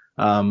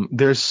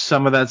 There's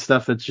some of that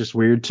stuff that's just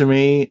weird to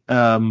me.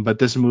 But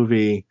this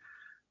movie,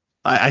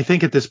 I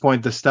think at this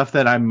point, the stuff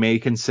that I may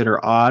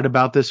consider odd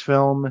about this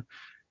film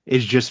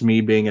is just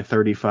me being a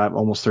 35,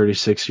 almost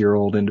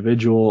 36-year-old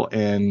individual.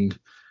 And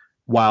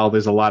while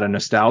there's a lot of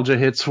nostalgia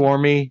hits for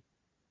me,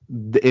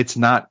 it's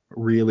not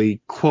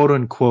really, quote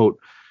unquote,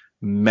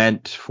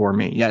 meant for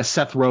me. Yeah,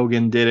 Seth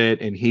Rogen did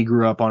it, and he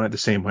grew up on it the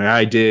same way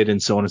I did,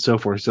 and so on and so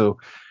forth. So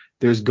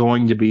there's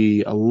going to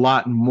be a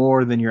lot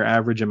more than your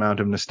average amount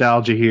of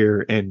nostalgia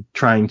here, and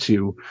trying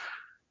to,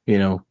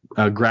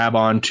 grab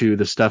onto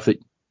the stuff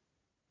that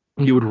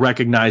you would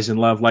recognize and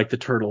love, like the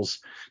Turtles,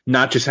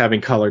 not just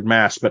having colored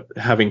masks, but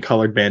having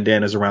colored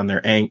bandanas around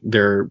their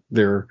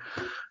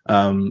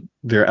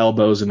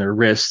elbows and their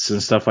wrists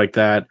and stuff like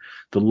that.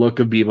 The look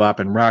of Bebop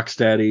and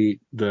Rocksteady,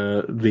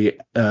 the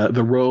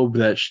robe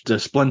that the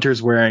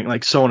Splinter's wearing,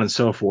 like so on and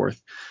so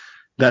forth.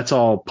 That's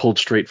all pulled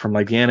straight from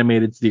like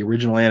the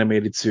original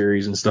animated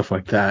series and stuff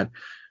like that.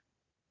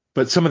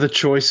 But some of the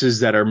choices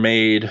that are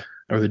made,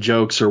 or the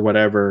jokes or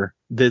whatever,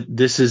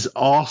 this is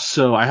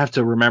also, I have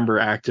to remember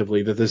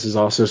actively that this is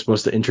also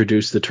supposed to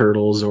introduce the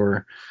Turtles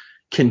or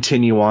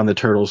continue on the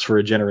Turtles for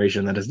a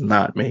generation that is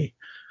not me.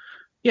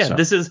 Yeah, So,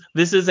 this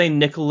is a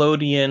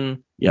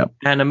Nickelodeon yep.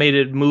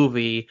 animated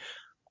movie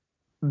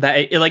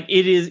that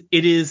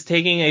it is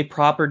taking a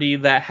property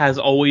that has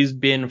always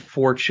been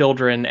for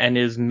children and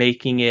is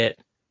making it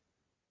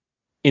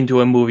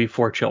into a movie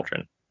for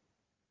children.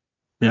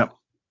 Yep.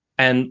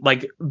 And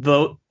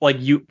people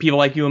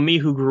like you and me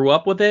who grew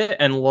up with it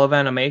and love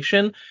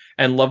animation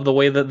and love the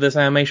way that this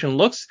animation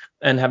looks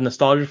and have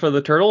nostalgia for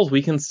the Turtles,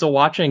 we can still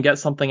watch it and get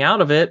something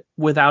out of it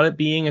without it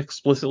being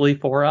explicitly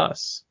for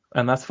us.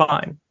 And that's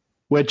fine.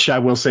 Which I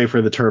will say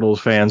for the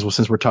Turtles fans, well,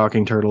 since we're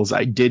talking Turtles,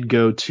 I did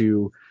go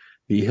to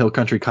the Hill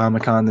Country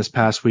Comic Con this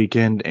past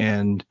weekend,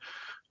 and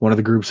one of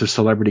the groups of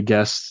celebrity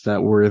guests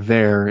that were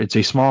there, it's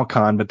a small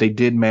con, but they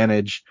did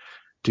manage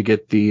to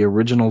get the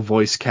original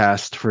voice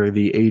cast for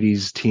the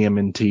 80s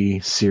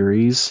TMNT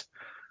series,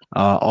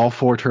 all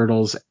four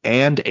Turtles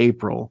and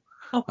April.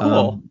 Oh,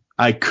 cool.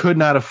 I could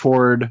not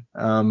afford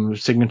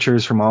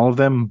signatures from all of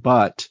them,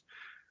 but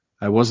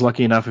I was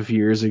lucky enough a few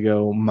years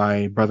ago.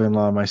 My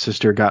brother-in-law and my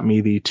sister got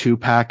me the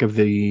 2-pack of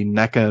the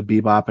NECA,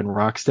 Bebop, and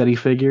Rocksteady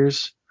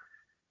figures,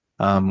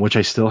 which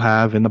I still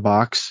have in the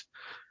box.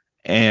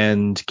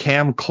 And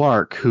Cam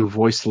Clark, who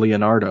voiced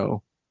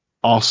Leonardo,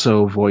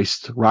 also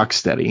voiced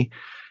Rocksteady.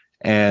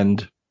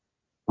 And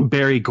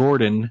Barry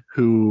Gordon,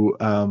 who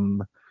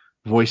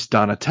voiced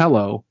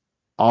Donatello,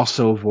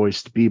 also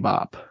voiced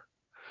Bebop.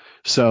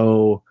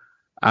 So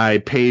I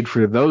paid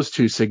for those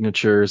 2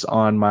 signatures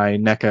on my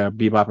NECA,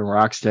 Bebop, and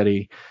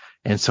Rocksteady.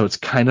 And so it's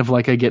kind of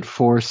like I get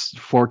four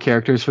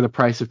characters for the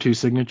price of 2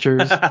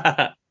 signatures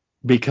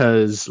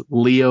because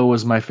Leo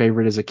was my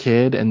favorite as a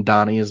kid and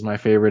Donnie is my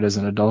favorite as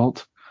an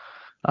adult.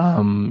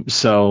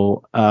 It's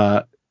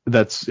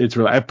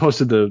really, I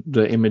posted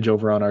the image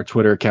over on our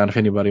Twitter account if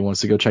anybody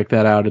wants to go check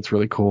that out. It's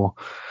really cool.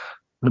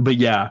 But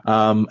yeah,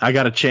 I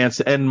got a chance,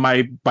 and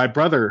my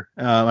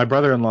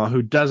brother-in-law,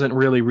 who doesn't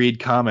really read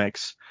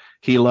comics,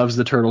 he loves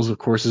the Turtles, of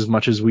course, as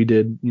much as we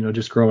did,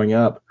 just growing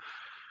up.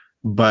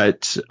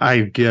 But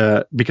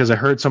because I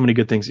heard so many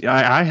good things,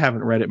 I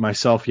haven't read it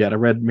myself yet. I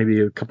read maybe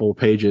a couple of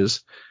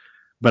pages,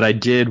 but I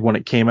did, when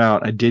it came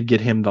out, I did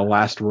get him the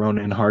Last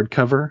Ronin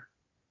hardcover.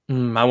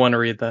 I want to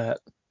read that.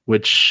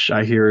 Which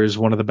I hear is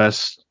one of the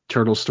best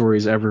Turtle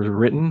stories ever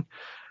written.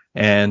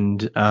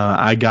 And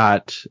I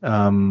got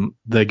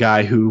the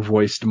guy who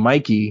voiced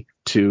Mikey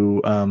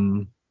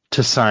to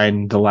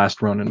sign the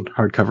Last Ronin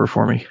hardcover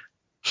for me,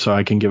 so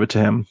I can give it to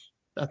him.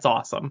 That's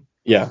awesome.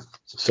 Yeah,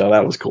 so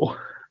that was cool.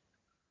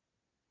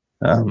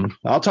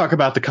 I'll talk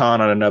about the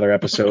con on another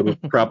episode.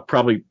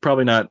 Probably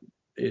not.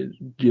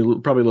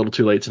 Probably a little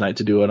too late tonight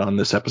to do it on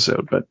this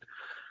episode, but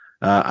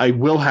I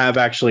will have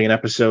actually an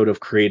episode of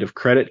Creative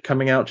Credit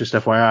coming out. Just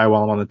FYI,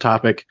 while I'm on the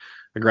topic.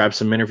 I grabbed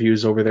some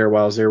interviews over there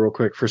while I was there real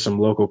quick from some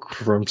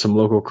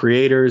local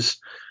creators.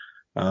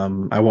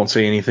 I won't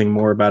say anything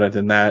more about it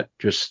than that.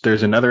 Just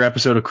there's another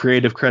episode of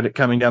Creative Credit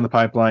coming down the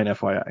pipeline,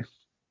 FYI.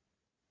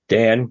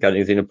 Dan, got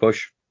anything to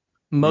push?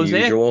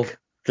 Mosaic.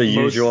 The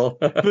usual.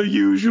 The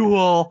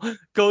usual.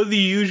 Go the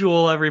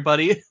usual,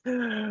 everybody.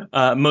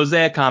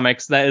 Mosaic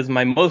Comics, that is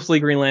my mostly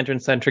Green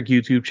Lantern-centric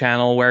YouTube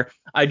channel where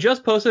I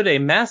just posted a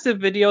massive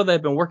video that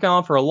I've been working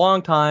on for a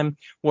long time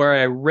where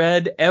I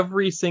read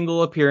every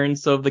single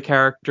appearance of the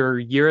character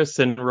Yira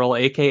Cinderell,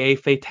 aka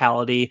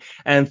Fatality,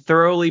 and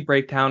thoroughly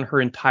break down her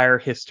entire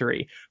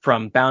history,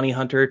 from Bounty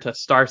Hunter to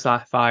Star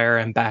Sapphire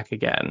and back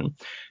again.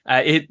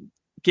 It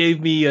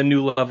gave me a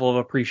new level of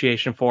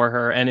appreciation for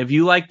her, and if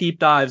you like deep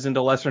dives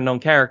into lesser known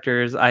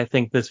characters, I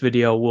think this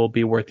video will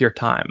be worth your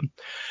time.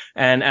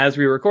 And as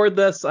we record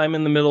this, I'm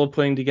in the middle of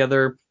putting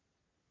together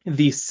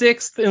the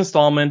 6th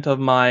installment of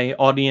my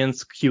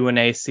audience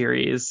Q&A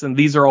series, and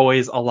these are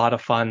always a lot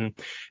of fun,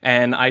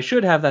 and I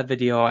should have that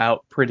video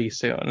out pretty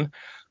soon.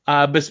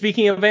 But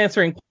speaking of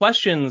answering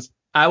questions,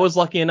 I was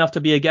lucky enough to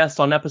be a guest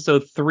on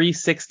episode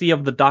 360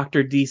 of the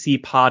Dr.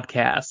 DC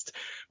podcast,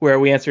 where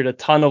we answered a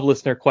ton of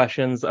listener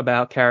questions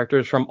about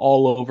characters from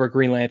all over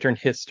Green Lantern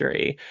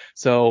history.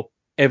 So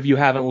if you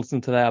haven't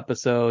listened to that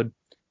episode,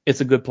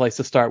 it's a good place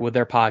to start with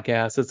their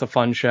podcast. It's a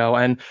fun show.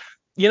 And,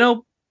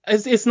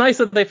 it's nice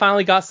that they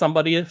finally got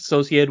somebody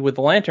associated with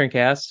the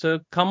LanternCast to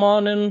come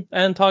on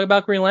and talk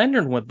about Green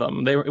Lantern with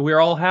them. We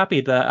were all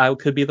happy that I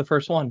could be the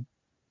first one.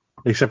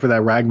 Except for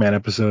that Ragman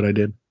episode I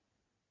did.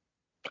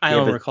 I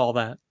don't recall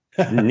that.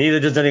 Neither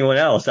does anyone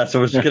else. That's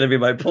what's going to be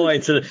my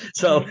point. So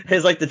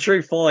it's like the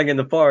tree falling in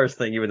the forest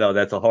thing, even though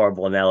that's a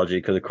horrible analogy,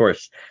 because of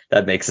course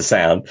that makes a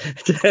sound.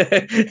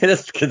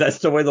 Because that's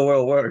the way the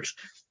world works.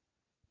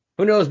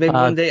 Who knows?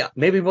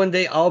 Maybe one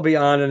day I'll be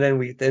on, and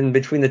then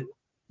between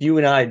you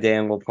and I,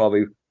 Dan,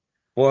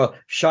 we'll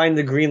shine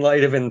the green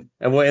light and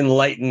we'll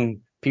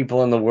enlighten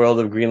people in the world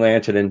of Green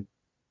Lantern,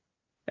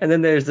 and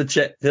then there's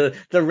the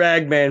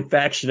Ragman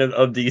faction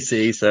of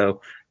DC.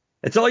 So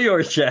it's all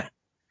yours, Chad.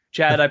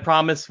 Chad, I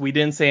promise we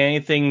didn't say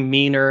anything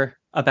meaner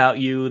about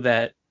you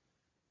that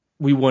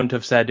we wouldn't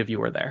have said if you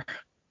were there.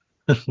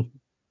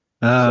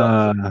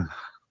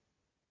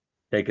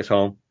 Take us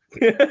home.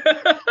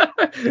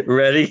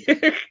 Ready?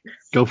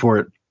 Go for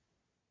it.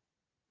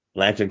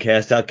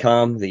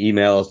 LanternCast.com. The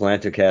email is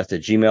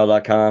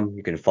LanternCast@gmail.com.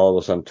 You can follow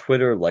us on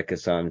Twitter, like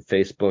us on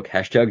Facebook,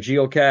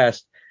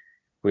 #GeoCast.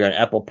 We're on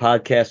Apple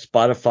Podcasts,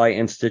 Spotify,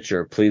 and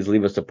Stitcher. Please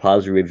leave us a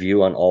positive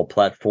review on all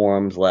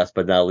platforms. Last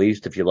but not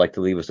least, if you'd like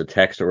to leave us a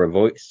text or a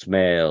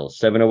voicemail,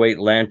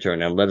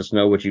 708-LANTERN, and let us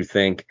know what you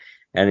think.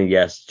 And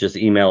yes, just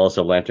email us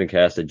at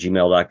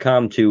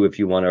LanternCast@gmail.com too if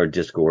you want our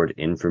Discord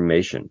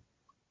information.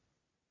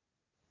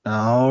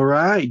 All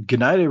right. Good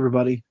night,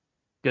 everybody.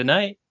 Good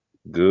night.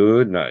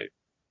 Good night.